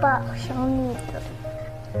爸爸想你的。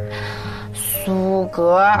苏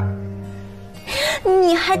格，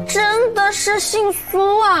你还真的是姓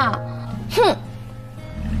苏啊！哼！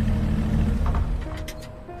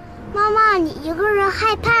妈妈，你一个人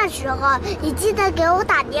害怕的时候，你记得给我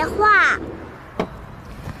打电话。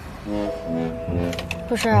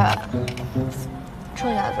不是，臭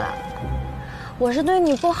小子，我是对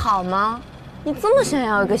你不好吗？你这么想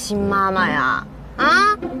要一个新妈妈呀？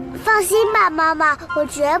啊？放心吧，妈妈，我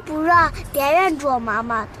绝不让别人做妈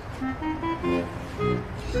妈的。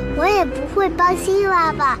我也不会帮新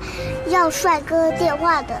爸爸要帅哥电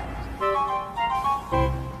话的，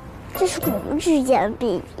这是我们之间的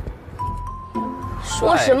秘密。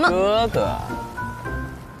我什么？哥哥，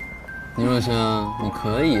倪若生，你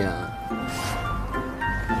可以啊。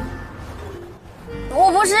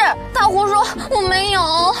我不是，他胡说，我没有。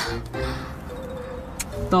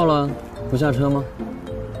到了，不下车吗？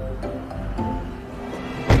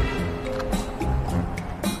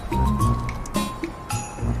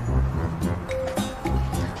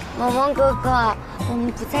萌萌哥哥，我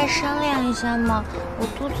们不再商量一下吗？我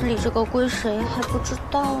肚子里这个归谁还不知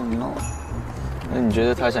道呢。那你觉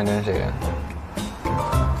得他想跟谁啊？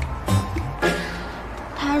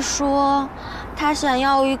他说，他想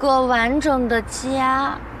要一个完整的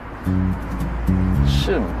家。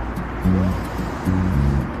是吗？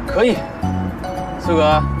可以。苏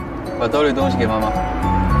格，把兜里东西给妈妈。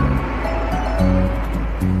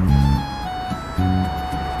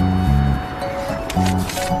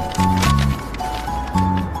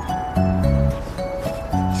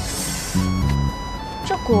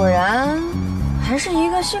这果然还是一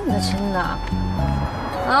个姓的亲的，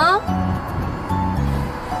啊？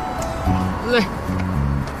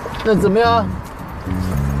那怎么样？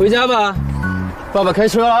回家吧，爸爸开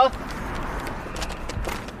车了啊。